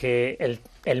en que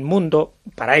el mundo,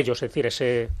 para ellos, es decir,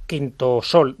 ese quinto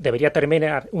sol, debería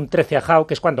terminar un 13 Ajao,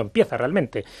 que es cuando empieza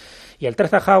realmente. Y el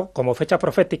 13 Ajao, como fecha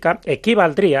profética,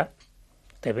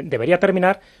 debería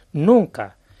terminar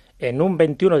nunca en un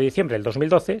 21 de diciembre del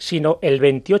 2012, sino el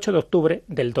 28 de octubre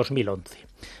del 2011.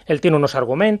 Él tiene unos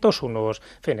argumentos, en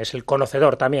fin, es el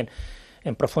conocedor también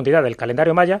en profundidad del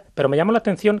calendario maya, pero me llamó la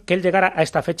atención que él llegara a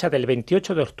esta fecha del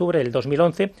 28 de octubre del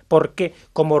 2011, porque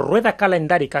como rueda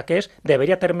calendárica que es,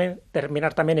 debería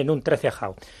terminar también en un 13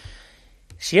 Ajao.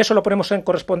 Si eso lo ponemos en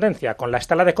correspondencia con la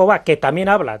estela de Cobá, que también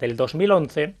habla del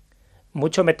 2011,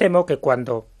 mucho me temo que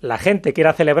cuando la gente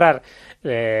quiera celebrar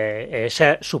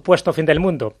ese supuesto fin del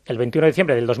mundo el 21 de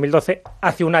diciembre del 2012,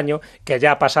 hace un año que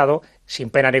ya ha pasado sin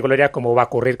pena ni gloria, como va a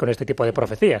ocurrir con este tipo de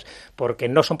profecías, porque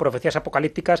no son profecías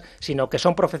apocalípticas, sino que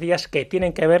son profecías que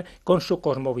tienen que ver con su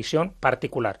cosmovisión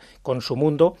particular, con su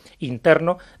mundo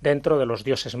interno dentro de los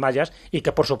dioses mayas, y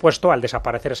que por supuesto al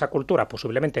desaparecer esa cultura,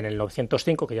 posiblemente en el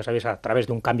 905, que ya sabéis a través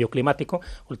de un cambio climático,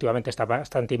 últimamente está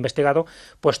bastante investigado,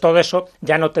 pues todo eso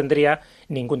ya no tendría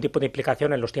ningún tipo de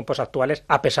implicación en los tiempos actuales,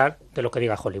 a pesar de lo que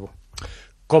diga Hollywood.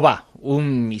 Cobá,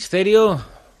 un misterio,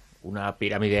 una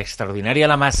pirámide extraordinaria,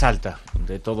 la más alta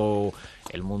de todo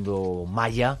el mundo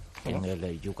maya, en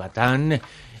el Yucatán,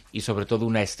 y sobre todo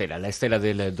una estela, la estela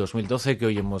del 2012 que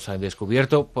hoy hemos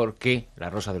descubierto, porque la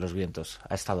Rosa de los Vientos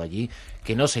ha estado allí,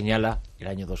 que no señala el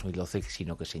año 2012,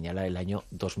 sino que señala el año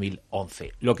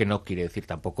 2011, lo que no quiere decir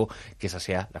tampoco que esa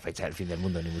sea la fecha del fin del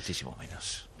mundo, ni muchísimo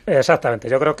menos. Exactamente,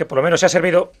 yo creo que por lo menos se ha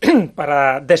servido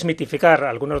para desmitificar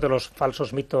algunos de los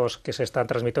falsos mitos que se están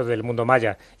transmitiendo del mundo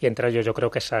maya, y entre ellos yo creo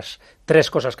que esas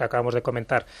tres cosas que acabamos de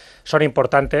comentar son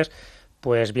importantes.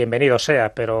 Pues bienvenido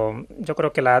sea, pero yo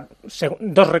creo que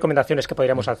dos recomendaciones que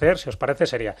podríamos hacer, si os parece,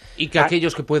 sería... Y que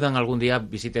aquellos que puedan algún día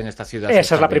visiten esta ciudad.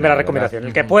 Esa es la primera recomendación.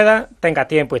 El que pueda, tenga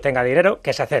tiempo y tenga dinero,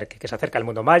 que se acerque al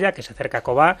mundo maya, que se acerque a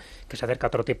Cobá, que se acerque a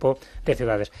otro tipo de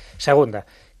ciudades. Segunda,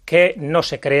 que no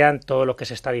se crean todo lo que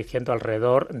se está diciendo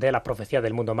alrededor de la profecía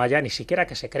del mundo maya, ni siquiera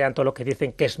que se crean todo lo que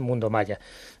dicen que es mundo maya.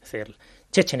 Es decir,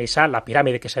 Chichén Itzá, la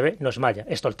pirámide que se ve, no es maya,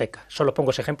 es tolteca. Solo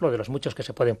pongo ese ejemplo de los muchos que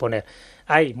se pueden poner.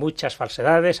 Hay muchas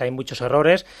falsedades, hay muchos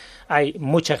errores, hay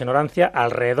mucha ignorancia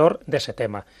alrededor de ese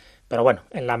tema. Pero bueno,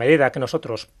 en la medida que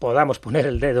nosotros podamos poner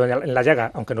el dedo en la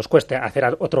llaga, aunque nos cueste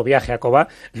hacer otro viaje a Cobá,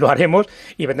 lo haremos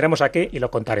y vendremos aquí y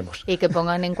lo contaremos. Y que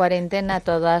pongan en cuarentena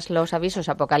todos los avisos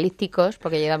apocalípticos,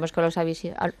 porque llevamos con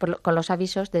los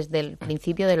avisos desde el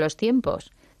principio de los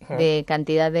tiempos, de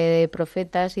cantidad de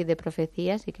profetas y de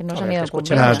profecías, y que no se han ido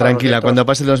cumpliendo. Tranquila, cuando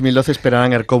pase el 2012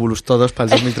 esperarán Hercóbulos todos para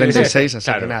el 2036, así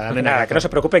claro, que nada, que no se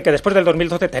preocupen, que después del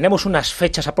 2012 tenemos unas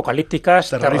fechas apocalípticas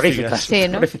terroríficas, sí,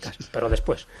 ¿no? Pero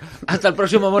después. Hasta el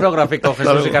próximo monográfico,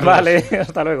 Jesús y Carlos. Vale,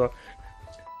 hasta luego.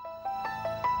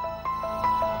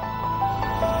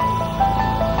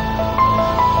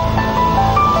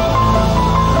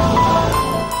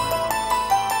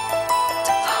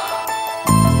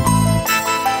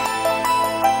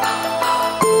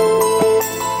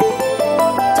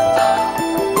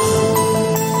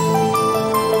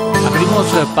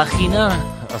 Página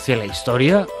hacia la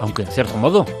historia, aunque en cierto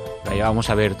modo la llevamos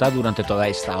abierta durante toda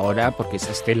esta hora, porque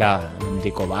esa estela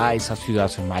de Cobá, esa ciudad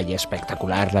maya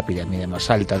espectacular, la pirámide más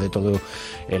alta de todo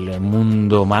el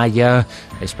mundo maya,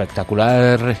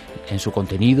 espectacular en su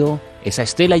contenido, esa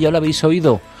estela, ya lo habéis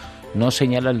oído, no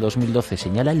señala el 2012,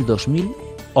 señala el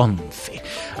 2011.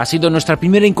 Ha sido nuestra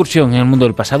primera incursión en el mundo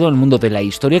del pasado, en el mundo de la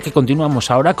historia, que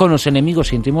continuamos ahora con los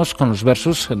enemigos íntimos, con los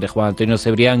versos de Juan Antonio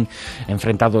Cebrián,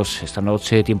 enfrentados esta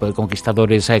noche, Tiempo de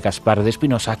Conquistadores, a Gaspar de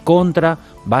Espinosa contra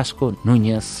Vasco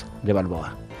Núñez de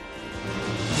Balboa.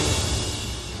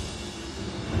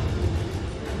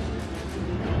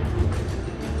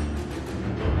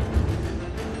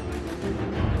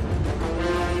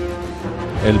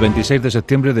 El 26 de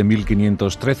septiembre de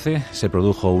 1513 se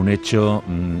produjo un hecho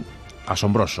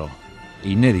asombroso.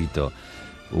 inédito.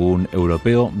 Un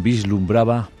europeo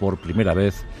vislumbraba por primera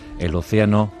vez el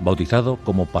océano bautizado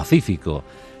como Pacífico.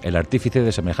 El artífice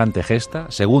de semejante gesta,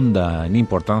 segunda en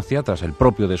importancia tras el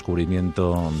propio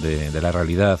descubrimiento de la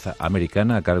realidad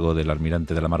americana a cargo del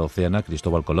almirante de la mar Océana,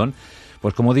 Cristóbal Colón,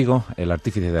 pues como digo, el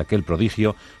artífice de aquel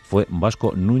prodigio fue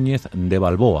Vasco Núñez de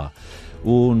Balboa,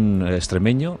 un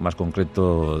extremeño, más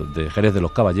concreto de Jerez de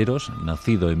los Caballeros,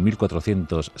 nacido en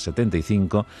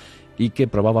 1475 y que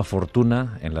probaba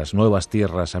fortuna en las nuevas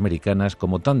tierras americanas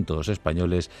como tantos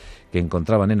españoles que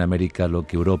encontraban en América lo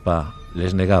que Europa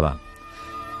les negaba.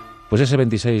 Pues ese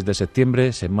 26 de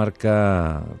septiembre se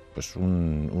marca pues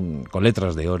con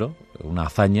letras de oro, una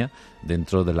hazaña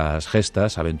dentro de las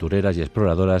gestas aventureras y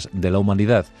exploradoras de la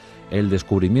humanidad, el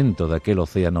descubrimiento de aquel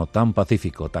océano tan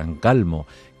pacífico, tan calmo,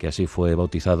 que así fue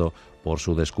bautizado por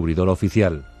su descubridor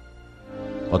oficial.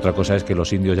 Otra cosa es que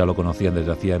los indios ya lo conocían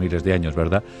desde hacía miles de años,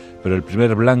 ¿verdad? Pero el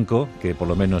primer blanco que por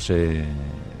lo menos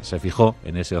se fijó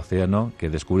en ese océano, que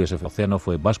descubrió ese océano,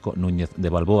 fue Vasco Núñez de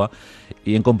Balboa,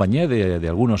 y en compañía de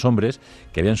algunos hombres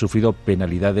que habían sufrido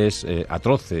penalidades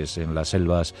atroces en las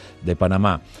selvas de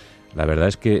Panamá. La verdad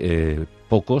es que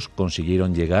pocos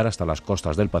consiguieron llegar hasta las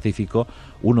costas del Pacífico.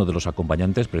 Uno de los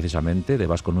acompañantes, precisamente, de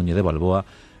Vasco Núñez de Balboa,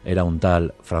 era un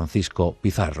tal Francisco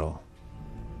Pizarro.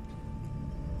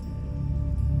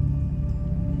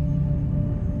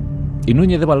 Y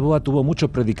Núñez de Balboa tuvo mucho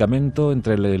predicamento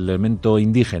entre el elemento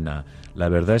indígena. La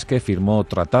verdad es que firmó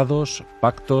tratados,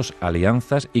 pactos,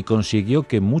 alianzas y consiguió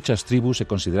que muchas tribus se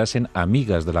considerasen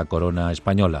amigas de la corona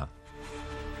española.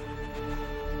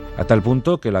 A tal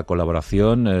punto que la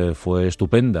colaboración fue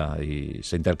estupenda y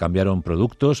se intercambiaron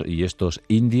productos y estos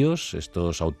indios,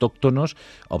 estos autóctonos,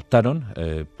 optaron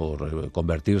por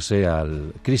convertirse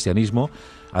al cristianismo,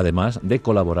 además de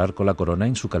colaborar con la corona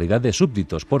en su calidad de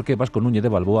súbditos, porque Vasco Núñez de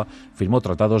Balboa firmó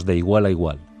tratados de igual a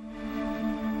igual.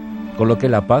 Con lo que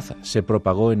la paz se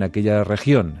propagó en aquella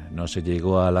región, no se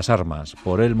llegó a las armas,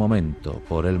 por el momento.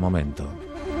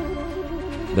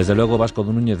 Desde luego, Vasco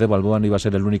Núñez de Balboa no iba a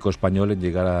ser el único español en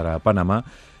llegar a Panamá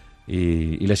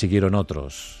y le siguieron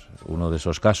otros. Uno de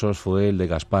esos casos fue el de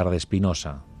Gaspar de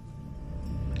Espinosa,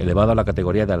 elevado a la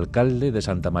categoría de alcalde de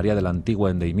Santa María de la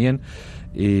Antigua en Daimiel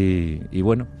y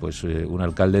bueno, pues un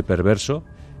alcalde perverso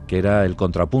que era el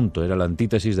contrapunto, era la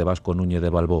antítesis de Vasco Núñez de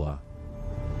Balboa.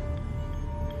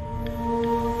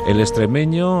 El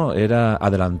extremeño era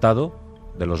adelantado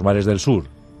de los mares del sur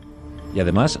y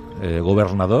además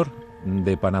gobernador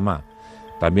de Panamá,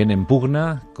 también en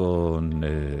pugna con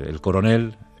el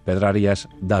coronel Pedrarias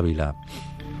Dávila.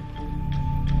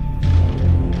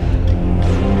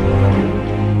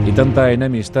 Y tanta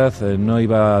enemistad no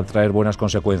iba a traer buenas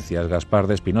consecuencias. Gaspar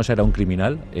de Espinosa era un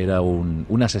criminal, era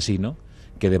un asesino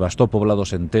que devastó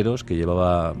poblados enteros, que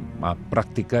llevaba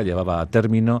a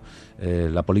término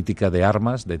la política de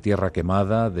armas, de tierra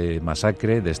quemada, de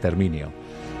masacre, de exterminio.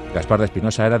 Gaspar de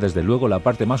Espinosa era desde luego la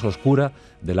parte más oscura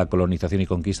de la colonización y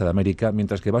conquista de América,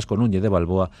 mientras que Vasco Núñez de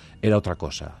Balboa era otra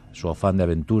cosa. Su afán de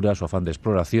aventura, su afán de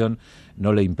exploración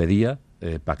no le impedía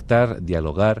pactar,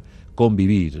 dialogar,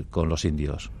 convivir con los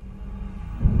indios.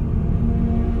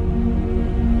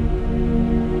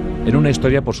 En una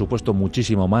historia, por supuesto,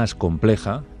 muchísimo más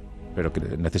compleja, pero que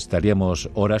necesitaríamos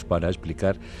horas para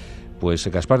explicar, pues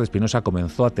Gaspar de Espinosa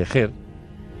comenzó a tejer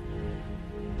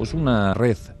pues una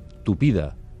red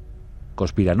tupida,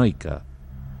 conspiranoica,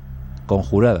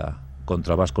 conjurada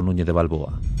contra Vasco Núñez de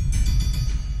Balboa.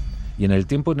 Y en el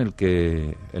tiempo en el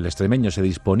que el extremeño se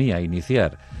disponía a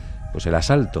iniciar pues el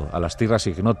asalto a las tierras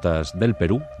ignotas del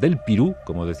Perú, del Pirú,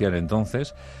 como decían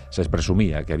entonces, se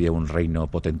presumía que había un reino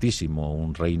potentísimo,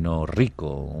 un reino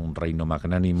rico, un reino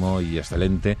magnánimo y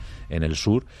excelente en el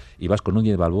sur, y Vasco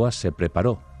Núñez de Balboa se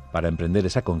preparó para emprender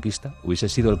esa conquista. Hubiese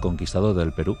sido el conquistador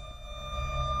del Perú.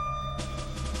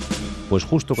 Pues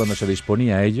justo cuando se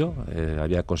disponía a ello,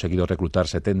 había conseguido reclutar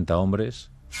 70 hombres,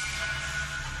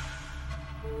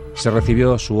 se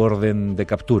recibió su orden de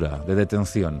captura, de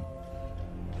detención.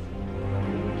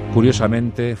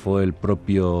 Curiosamente, fue el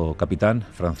propio capitán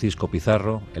Francisco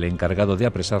Pizarro el encargado de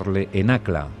apresarle en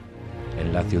Acla,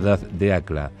 en la ciudad de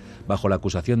Acla, bajo la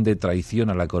acusación de traición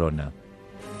a la corona.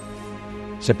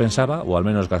 Se pensaba, o al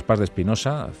menos Gaspar de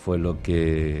Espinosa fue lo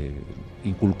que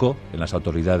inculcó en las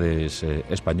autoridades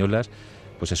españolas,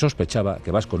 pues se sospechaba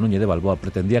que Vasco Núñez de Balboa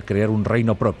pretendía crear un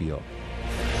reino propio,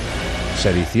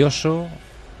 sedicioso,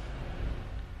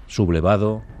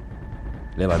 sublevado,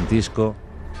 levantisco.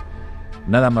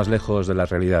 Nada más lejos de la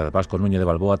realidad. Vasco Núñez de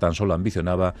Balboa tan solo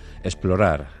ambicionaba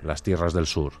explorar las tierras del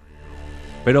sur.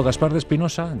 Pero Gaspar de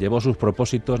Espinosa llevó sus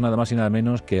propósitos nada más y nada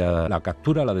menos que a la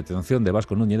captura, a la detención de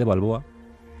Vasco Núñez de Balboa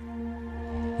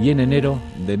Y en enero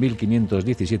de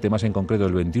 1517, más en concreto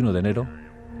el 21 de enero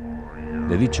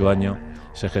de dicho año,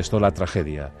 se gestó la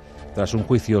tragedia. Tras un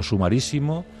juicio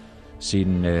sumarísimo,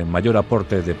 sin mayor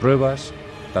aporte de pruebas,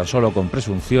 tan solo con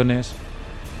presunciones,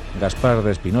 Gaspar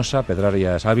de Espinosa,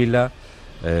 Pedrarias Ávila,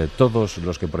 todos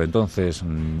los que por entonces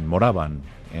moraban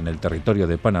en el territorio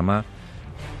de Panamá,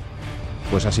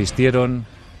 pues asistieron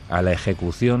a la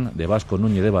ejecución de Vasco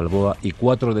Núñez de Balboa y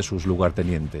 4 de sus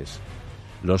lugartenientes.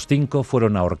 Los 5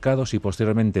 fueron ahorcados y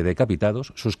posteriormente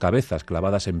decapitados, sus cabezas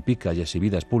clavadas en pica y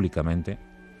exhibidas públicamente,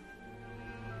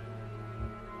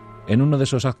 en uno de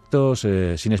esos actos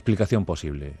sin explicación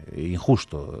posible,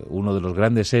 injusto. Uno de los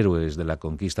grandes héroes de la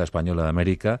conquista española de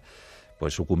América,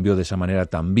 pues sucumbió de esa manera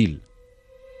tan vil,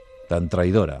 tan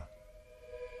traidora,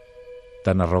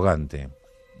 tan arrogante.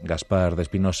 Gaspar de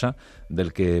Espinosa,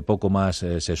 del que poco más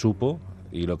se supo,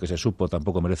 y lo que se supo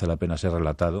tampoco merece la pena ser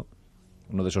relatado.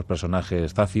 Uno de esos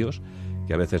personajes zafios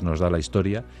que a veces nos da la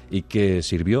historia y que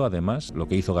sirvió, además, lo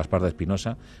que hizo Gaspar de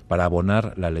Espinosa, para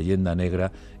abonar la leyenda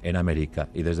negra en América.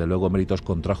 Y desde luego méritos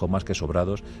contrajo más que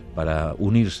sobrados para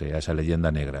unirse a esa leyenda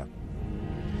negra.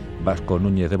 Vasco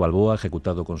Núñez de Balboa,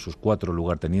 ejecutado con sus 4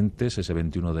 lugartenientes ese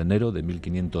 21 de enero de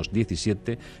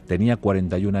 1517, tenía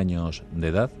 41 años de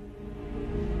edad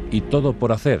y todo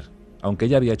por hacer, aunque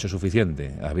ya había hecho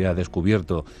suficiente. Había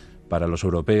descubierto para los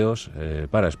europeos,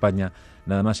 para España,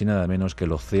 nada más y nada menos que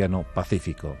el Océano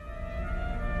Pacífico.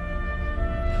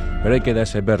 Pero hay que dar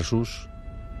ese versus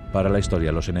para la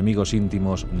historia, los enemigos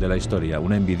íntimos de la historia.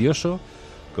 Un envidioso,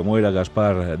 como era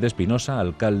Gaspar de Espinosa,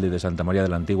 alcalde de Santa María de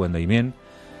la Antigua en Daimiel,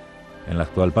 en la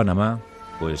actual Panamá,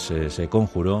 pues se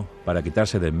conjuró para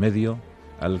quitarse de en medio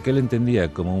al que él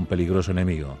entendía como un peligroso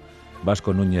enemigo,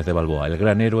 Vasco Núñez de Balboa, el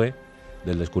gran héroe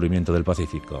del descubrimiento del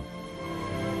Pacífico.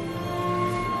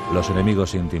 Los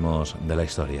enemigos íntimos de la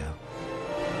historia.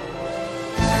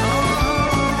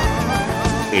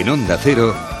 En Onda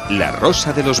Cero, La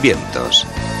Rosa de los Vientos.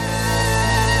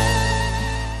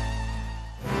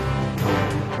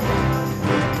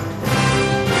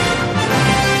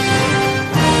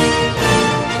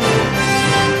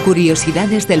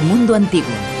 Curiosidades del mundo antiguo.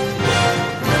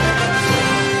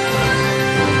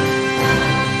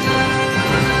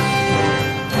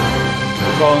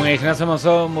 Con Ignacio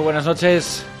Monzón, muy buenas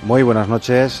noches. Muy buenas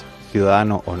noches,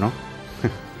 ciudadano o no.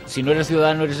 Si no eres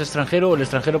ciudadano, eres extranjero, o el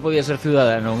extranjero podía ser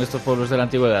ciudadano en estos pueblos de la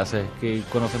antigüedad, que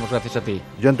conocemos gracias a ti.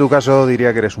 Yo en tu caso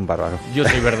diría que eres un bárbaro. Yo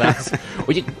soy verdad.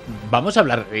 Oye, vamos a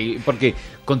hablar, porque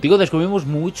contigo descubrimos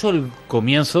mucho el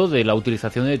comienzo de la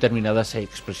utilización de determinadas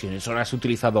expresiones. Ahora has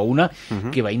utilizado una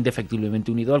que va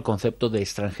indefectiblemente unido al concepto de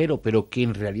extranjero, pero que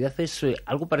en realidad es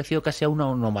algo parecido casi a una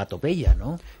onomatopeya,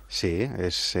 ¿no? Sí,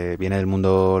 viene del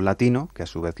mundo latino, que a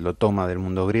su vez lo toma del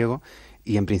mundo griego.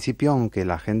 Y en principio, aunque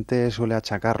la gente suele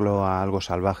achacarlo a algo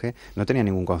salvaje, no tenía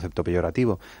ningún concepto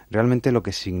peyorativo. Realmente lo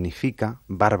que significa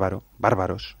bárbaro,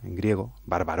 bárbaros, en griego,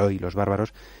 barbaroi, los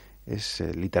bárbaros, es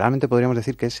literalmente podríamos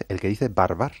decir que es el que dice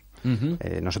barbar.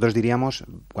 Nosotros diríamos,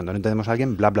 cuando no entendemos a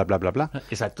alguien, bla, bla, bla, bla, bla.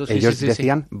 Exacto, sí, Ellos sí,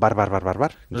 decían barbar, barbar,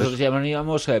 barbar. Nosotros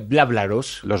llamaríamos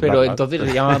blablaros, pero bárbaros. entonces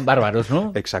le llaman bárbaros,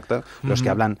 ¿no? Exacto, los que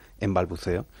hablan en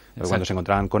balbuceo. Cuando se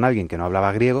encontraban con alguien que no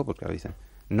hablaba griego, pues claro, dicen,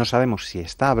 no sabemos si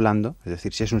está hablando, es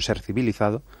decir, si es un ser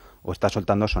civilizado o está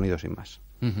soltando sonidos sin más.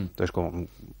 Entonces, como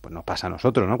pues nos pasa a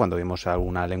nosotros, ¿no? Cuando vemos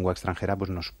alguna lengua extranjera, pues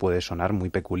nos puede sonar muy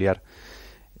peculiar.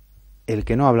 El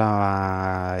que no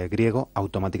hablaba griego,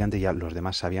 automáticamente ya los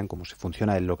demás sabían cómo se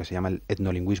funciona lo que se llama el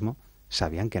etnolingüismo,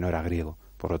 sabían que no era griego.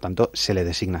 Por lo tanto, se le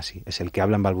designa así. Es el que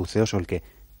habla en balbuceos o el que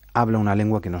habla una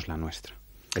lengua que no es la nuestra.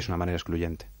 Es una manera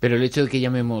excluyente. Pero el hecho de que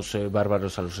llamemos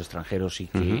bárbaros a los extranjeros y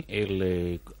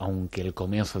que, aunque el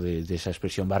comienzo de esa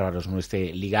expresión bárbaros no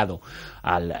esté ligado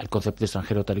al concepto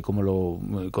extranjero tal y como lo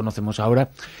conocemos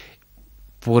ahora,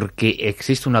 porque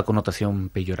existe una connotación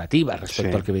peyorativa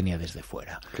respecto al que venía desde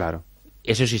fuera. Claro.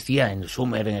 Eso existía en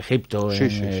Sumer, en Egipto, Sí.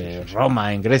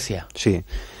 Roma, en Grecia. Sí.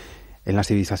 En las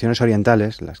civilizaciones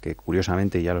orientales, las que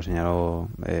curiosamente ya lo señaló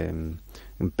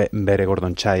Bere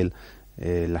Gordon Child,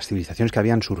 las civilizaciones que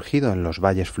habían surgido en los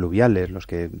valles fluviales, los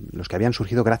que habían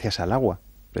surgido gracias al agua,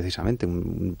 precisamente,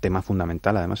 un tema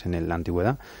fundamental además en la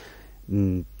antigüedad,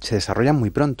 se desarrollan muy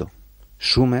pronto.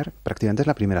 Sumer prácticamente es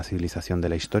la primera civilización de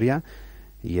la historia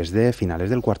y es de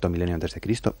finales del cuarto milenio antes de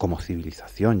Cristo, como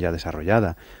civilización ya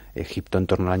desarrollada. Egipto en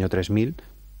torno al año 3000,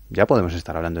 ya podemos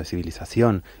estar hablando de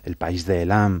civilización. El país de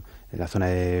Elam, la zona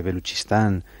de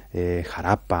Beluchistán,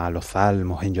 Jarapa, Lozal,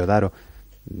 Mohenjo-Daro,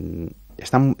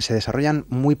 se desarrollan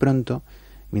muy pronto,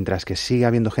 mientras que sigue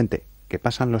habiendo gente que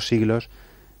pasan los siglos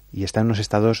y está en unos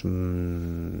estados,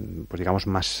 pues digamos,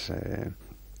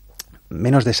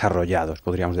 menos desarrollados,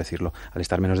 podríamos decirlo. Al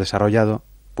estar menos desarrollado,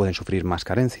 pueden sufrir más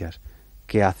carencias.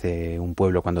 ¿Qué hace un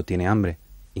pueblo cuando tiene hambre?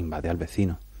 Invade al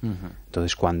vecino.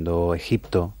 Entonces, cuando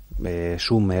Egipto,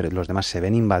 Sumer, los demás se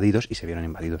ven invadidos, y se vieron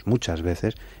invadidos muchas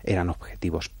veces, eran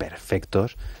objetivos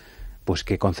perfectos, pues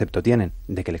 ¿qué concepto tienen?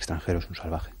 De que el extranjero es un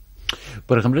salvaje.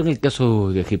 Por ejemplo, en el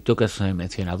caso de Egipto que has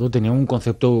mencionado, tenía un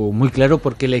concepto muy claro,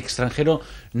 porque el extranjero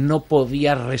no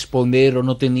podía responder o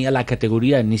no tenía la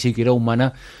categoría ni siquiera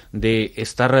humana de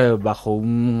estar bajo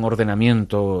un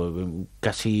ordenamiento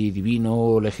casi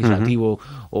divino, legislativo,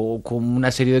 o con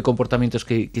una serie de comportamientos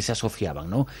que se asociaban,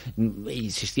 ¿no?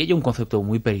 Existía ya un concepto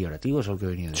muy peyorativo, es lo que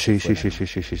venía de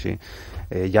Sí.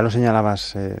 Ya lo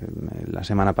señalabas la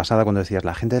semana pasada cuando decías,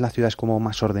 la gente de la ciudad es como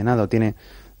más ordenada, o tiene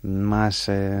más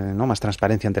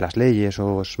transparencia ante las leyes,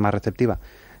 o es más receptiva.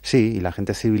 Sí, y la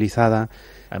gente civilizada...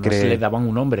 Además le daban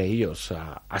un nombre ellos,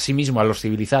 a sí mismo, a los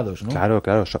civilizados, ¿no? Claro,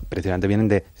 precisamente vienen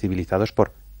de civilizados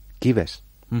por kibes,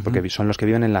 porque son los que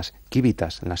viven en las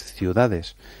kibitas, en las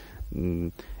ciudades.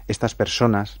 Estas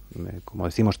personas, como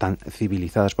decimos, tan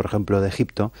civilizadas, por ejemplo, de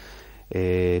Egipto,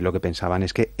 lo que pensaban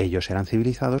es que ellos eran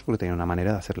civilizados porque tenían una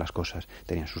manera de hacer las cosas.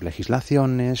 Tenían sus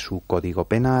legislaciones, su código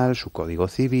penal, su código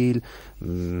civil,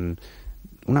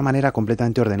 una manera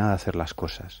completamente ordenada de hacer las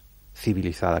cosas.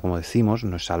 Civilizada, como decimos,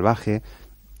 no es salvaje,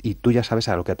 y tú ya sabes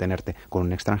a lo que atenerte. Con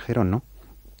un extranjero, no.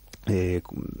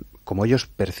 Como ellos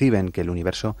perciben que el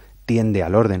universo tiende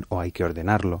al orden, o hay que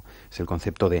ordenarlo, es el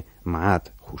concepto de ma'at,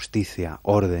 justicia,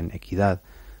 orden, equidad.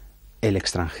 El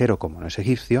extranjero, como no es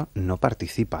egipcio, no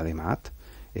participa de ma'at.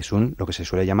 Es lo que se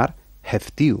suele llamar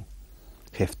heftiu.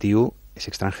 Heftiu es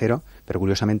extranjero, pero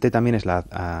curiosamente también es la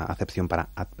acepción para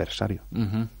adversario.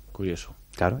 Curioso.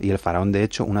 Claro, y el faraón, de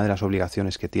hecho, una de las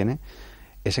obligaciones que tiene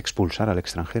es expulsar al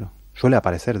extranjero. Suele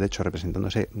aparecer, de hecho,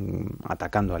 representándose,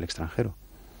 atacando al extranjero.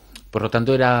 Por lo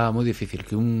tanto, era muy difícil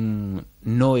que un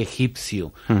no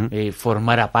egipcio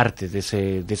formara parte de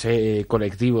ese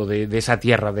colectivo, de esa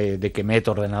tierra de Kemet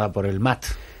ordenada por el Mat.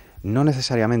 No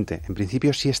necesariamente. En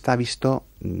principio sí está visto,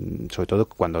 sobre todo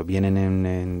cuando vienen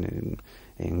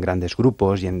en grandes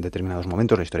grupos y en determinados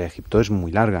momentos. La historia de Egipto es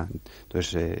muy larga,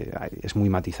 entonces es muy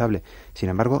matizable. Sin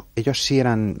embargo, ellos sí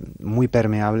eran muy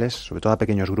permeables, sobre todo a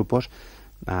pequeños grupos,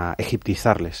 a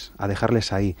egiptizarles, a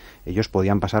dejarles ahí. Ellos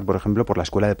podían pasar, por ejemplo, por la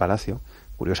escuela de Palacio.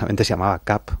 Curiosamente se llamaba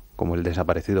CAP, como el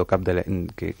desaparecido CAP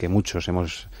que muchos no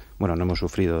hemos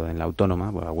sufrido en la Autónoma,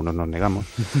 bueno, algunos nos negamos,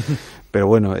 pero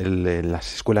bueno,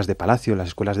 las escuelas de Palacio, las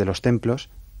escuelas de los templos,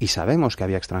 y sabemos que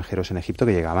había extranjeros en Egipto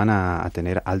que llegaban a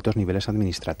tener altos niveles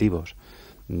administrativos,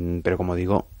 pero como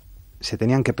digo, se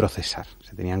tenían que procesar,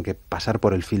 se tenían que pasar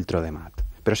por el filtro de Mat.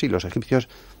 Pero sí, los egipcios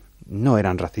no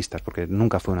eran racistas, porque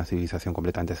nunca fue una civilización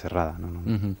completamente cerrada.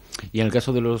 No. ¿Y en el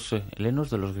caso de los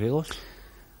helenos, de los griegos?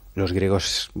 Los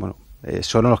griegos,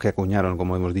 son los que acuñaron,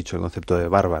 como hemos dicho, el concepto de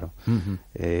bárbaro.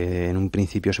 En un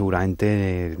principio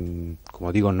seguramente,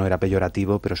 como digo, no era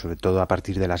peyorativo, pero sobre todo a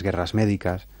partir de las guerras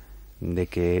médicas, de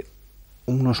que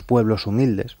unos pueblos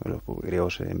humildes, los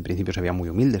griegos en principio se veían muy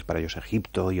humildes, para ellos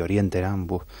Egipto y Oriente eran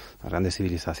las grandes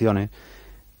civilizaciones,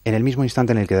 en el mismo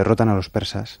instante en el que derrotan a los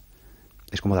persas,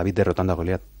 es como David derrotando a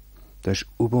Goliat. Entonces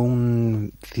hubo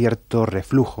un cierto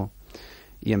reflujo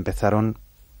y empezaron,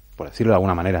 por decirlo de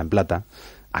alguna manera en plata,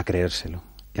 a creérselo.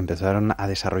 Empezaron a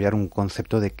desarrollar un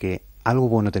concepto de que algo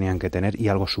bueno tenían que tener y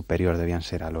algo superior debían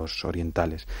ser a los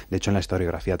orientales. De hecho, en la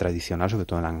historiografía tradicional, sobre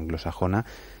todo en la anglosajona,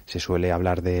 se suele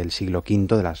hablar del siglo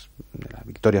V, de la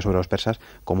victoria sobre los persas,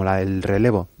 como el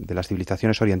relevo de las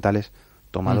civilizaciones orientales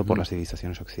tomado por las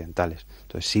civilizaciones occidentales.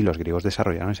 Entonces sí, los griegos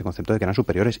desarrollaron ese concepto de que eran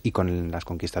superiores, y con las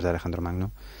conquistas de Alejandro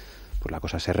Magno, pues la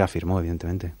cosa se reafirmó,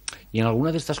 evidentemente. ¿Y en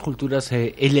alguna de estas culturas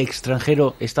el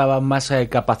extranjero estaba más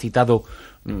capacitado,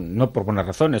 no por buenas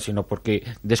razones, sino porque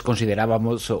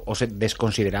desconsiderábamos o se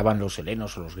desconsideraban los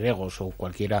helenos o los griegos o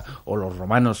cualquiera, o los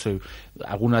romanos,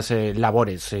 algunas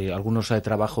labores, algunos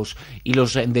trabajos, y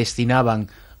los destinaban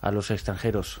a los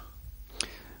extranjeros?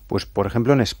 Pues, por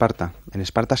ejemplo, en Esparta. En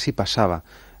Esparta sí pasaba.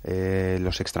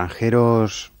 Los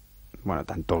extranjeros,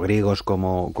 tanto griegos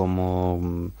como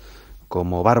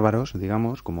bárbaros,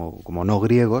 digamos, como no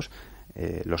griegos,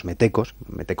 los metecos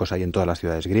hay en todas las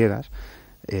ciudades griegas,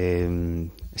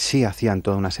 sí hacían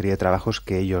toda una serie de trabajos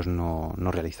que ellos no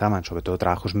realizaban, sobre todo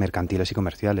trabajos mercantiles y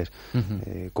comerciales.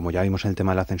 Como ya vimos en el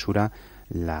tema de la censura,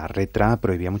 la retra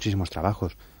prohibía muchísimos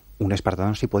trabajos. Un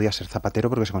espartano sí podía ser zapatero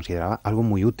porque se consideraba algo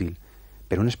muy útil,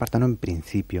 pero un espartano en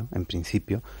principio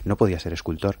no podía ser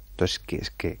escultor. Entonces,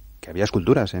 que había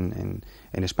esculturas en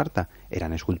Esparta,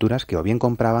 eran esculturas que o bien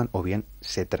compraban o bien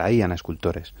se traían a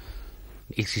escultores.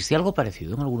 ¿Existía algo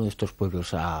parecido en alguno de estos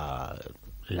pueblos a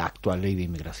la actual ley de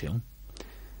inmigración?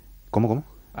 ¿Cómo?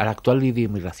 a la actual ley de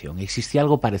inmigración? ¿Existía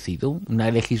algo parecido? ¿Una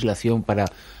legislación para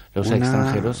los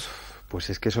extranjeros? Pues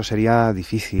es que eso sería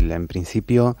difícil. En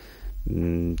principio,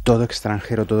 todo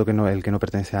extranjero, el que no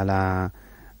pertenece a la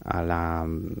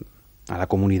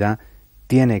comunidad,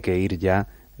 tiene que ir ya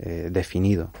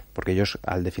definido, porque ellos,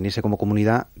 al definirse como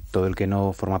comunidad, todo el que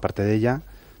no forma parte de ella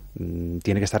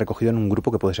tiene que estar recogido en un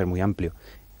grupo que puede ser muy amplio.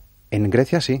 En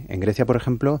Grecia sí, en Grecia, por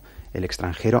ejemplo, el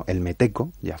extranjero, el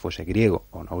meteco, ya fuese griego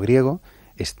o no griego,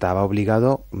 estaba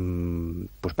obligado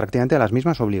pues prácticamente a las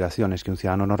mismas obligaciones que un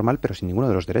ciudadano normal, pero sin ninguno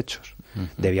de los derechos. Uh-huh.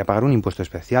 Debía pagar un impuesto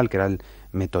especial, que era el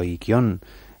metoikion.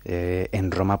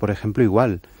 En Roma, por ejemplo,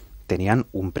 igual. Tenían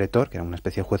un pretor, que era una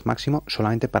especie de juez máximo,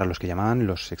 solamente para los que llamaban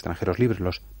los extranjeros libres,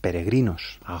 los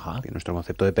peregrinos. Ajá. Que nuestro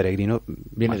concepto de peregrino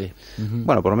viene de... Uh-huh.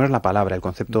 Bueno, por lo menos la palabra, el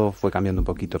concepto fue cambiando un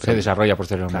poquito. Se desarrolla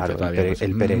posteriormente. Claro,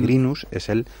 el peregrinus es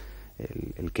el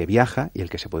que viaja y el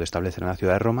que se puede establecer en la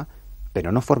ciudad de Roma,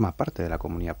 pero no forma parte de la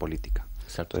comunidad política.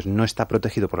 Exacto. Entonces no está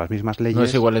protegido por las mismas leyes. No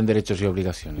es igual en derechos y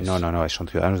obligaciones. No, son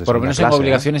ciudadanos de por lo menos en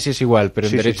obligaciones sí es igual, pero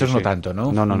en derechos no tanto,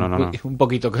 ¿no? No. Un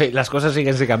poquito, que las cosas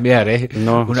siguen sin cambiar, ¿eh?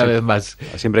 Una vez más.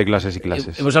 Siempre hay clases y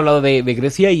clases. Hemos hablado de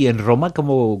Grecia, y en Roma,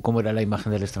 ¿cómo era la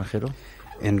imagen del extranjero?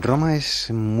 En Roma es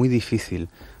muy difícil,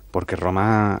 porque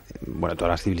Roma, bueno,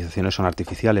 todas las civilizaciones son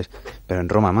artificiales, pero en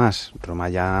Roma más. Roma,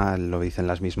 ya lo dicen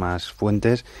las mismas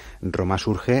fuentes, Roma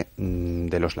surge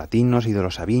de los latinos y de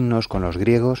los sabinos con los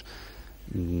griegos.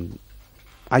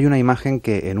 Hay una imagen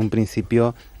que en un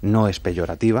principio no es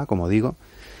peyorativa, como digo,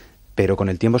 pero con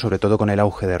el tiempo, sobre todo con el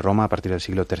auge de Roma a partir del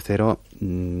siglo III,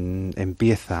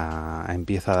 empieza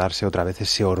a darse otra vez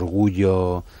ese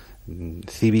orgullo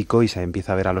cívico y se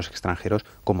empieza a ver a los extranjeros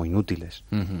como inútiles.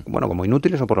 Uh-huh. Bueno, como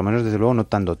inútiles, o por lo menos desde luego no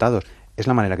tan dotados. Es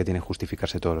la manera que tienen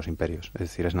justificarse todos los imperios, es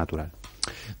decir, es natural.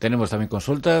 Tenemos también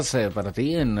consultas para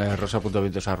ti en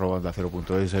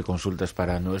rosa.vientos@onda0.es, consultas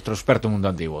para nuestro experto mundo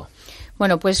antiguo.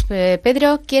 Bueno, pues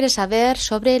Pedro quiere saber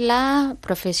sobre la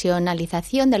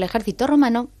profesionalización del ejército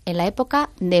romano en la época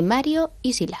de Mario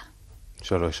y Sila.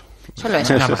 Solo eso.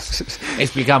 Nada más.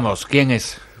 Explicamos, ¿quién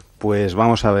es? Pues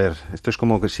vamos a ver, esto es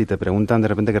como que si te preguntan de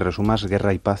repente que resumas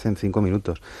Guerra y Paz en 5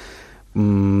 minutos.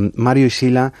 Mario y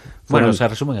Sila fueron... Bueno, se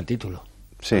resume en el título.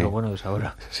 Sí. Pero bueno, es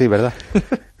ahora. Sí, ¿verdad?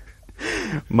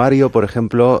 Mario, por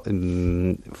ejemplo,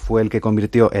 fue el que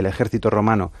convirtió el ejército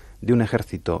romano de un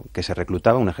ejército que se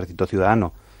reclutaba, un ejército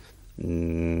ciudadano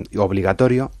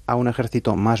obligatorio, a un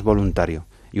ejército más voluntario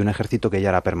y un ejército que ya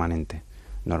era permanente.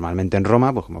 Normalmente en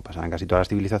Roma, pues como pasaba en casi todas las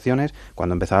civilizaciones,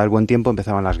 cuando empezaba el buen tiempo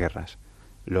empezaban las guerras.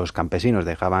 Los campesinos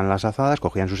dejaban las azadas,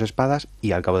 cogían sus espadas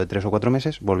y al cabo de 3 o 4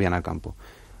 meses volvían al campo.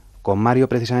 Con Mario,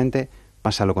 precisamente,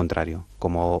 pasa lo contrario.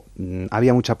 Como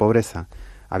había mucha pobreza,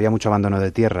 había mucho abandono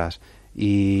de tierras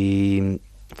y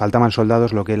faltaban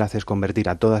soldados, lo que él hace es convertir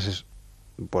a todas,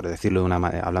 por decirlo de una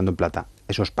manera, hablando en plata,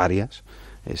 esos parias,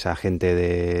 esa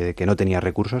gente que no tenía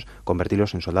recursos,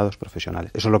 convertirlos en soldados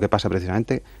profesionales. Eso es lo que pasa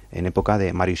precisamente en época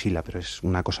de Mario y Sila, pero es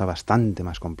una cosa bastante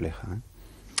más compleja, ¿eh?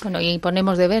 Bueno, y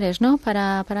ponemos deberes, ¿no?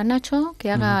 Para Nacho,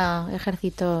 que haga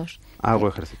ejércitos. Hago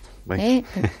ejército.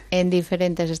 En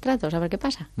diferentes estratos, a ver qué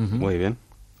pasa. Muy bien.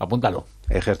 Apúntalo.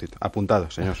 Ejército.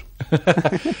 Apuntado, señor.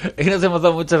 Ignacio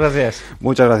Mozón, muchas gracias.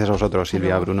 Muchas gracias a vosotros,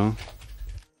 Silvia, Bruno.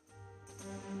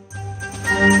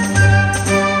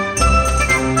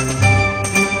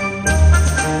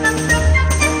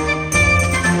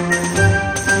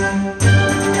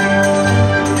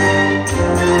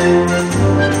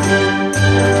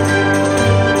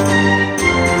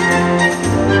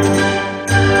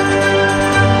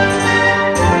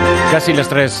 Casi las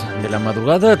 3 de la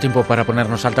madrugada, tiempo para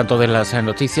ponernos al tanto de las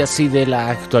noticias y de la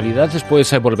actualidad.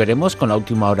 Después volveremos con la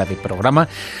última hora del programa.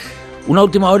 Una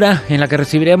última hora en la que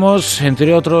recibiremos,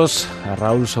 entre otros, a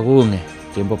Raúl Según.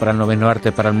 Tiempo para el noveno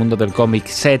arte, para el mundo del cómic.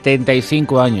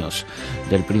 75 años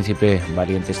del Príncipe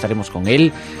Valiente. Estaremos con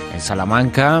él en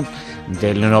Salamanca.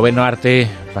 Del noveno arte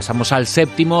pasamos al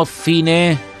séptimo,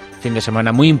 cine. Fin de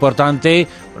semana muy importante.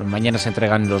 Mañana se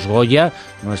entregan los Goya.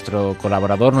 Nuestro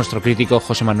colaborador, nuestro crítico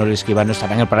José Manuel Escribano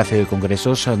estará en el Palacio de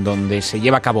Congresos, donde se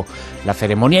lleva a cabo la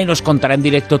ceremonia y nos contará en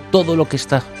directo todo lo que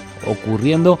está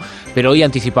ocurriendo. Pero hoy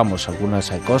anticipamos algunas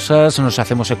cosas, nos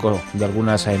hacemos eco de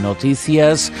algunas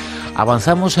noticias,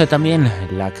 avanzamos también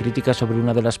la crítica sobre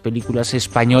una de las películas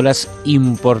españolas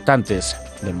importantes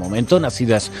del momento,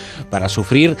 Nacidas para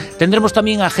Sufrir. Tendremos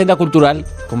también agenda cultural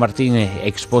con Martín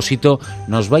Expósito.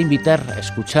 Nos va a invitar a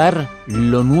escuchar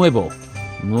lo nuevo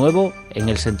en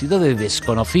el sentido de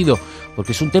desconocido,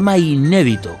 porque es un tema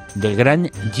inédito del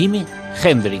gran Jimi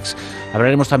Hendrix.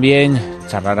 Hablaremos también,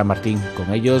 charlará Martín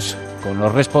con ellos, con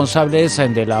los responsables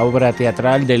de la obra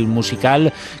teatral, del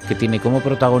musical que tiene como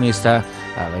protagonista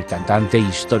al cantante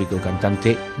histórico,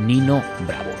 cantante Nino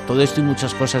Bravo. Todo esto y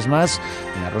muchas cosas más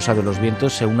en La Rosa de los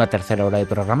Vientos, en una tercera hora de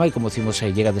programa, y como decimos,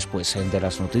 llega después de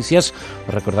las noticias.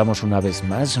 Os recordamos una vez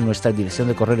más nuestra dirección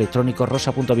de correo electrónico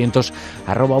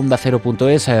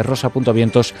rosa.vientos@ondacero.es,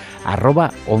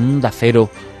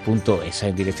 rosa.vientos@ondacero.es,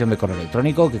 en dirección de correo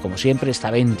electrónico que, como siempre,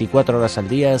 está 24 horas al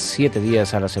día, 7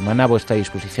 días a la semana a vuestra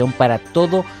disposición para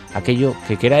todo aquello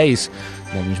que queráis.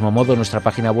 Del mismo modo, nuestra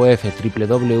página web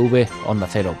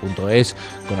www.ondacero.es,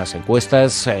 con las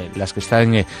encuestas, las que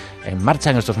están en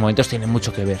marcha en estos momentos, tienen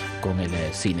mucho que ver con el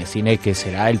cine que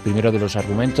será el primero de los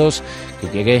argumentos que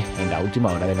llegue en la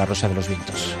última hora de La Rosa de los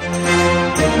Vientos.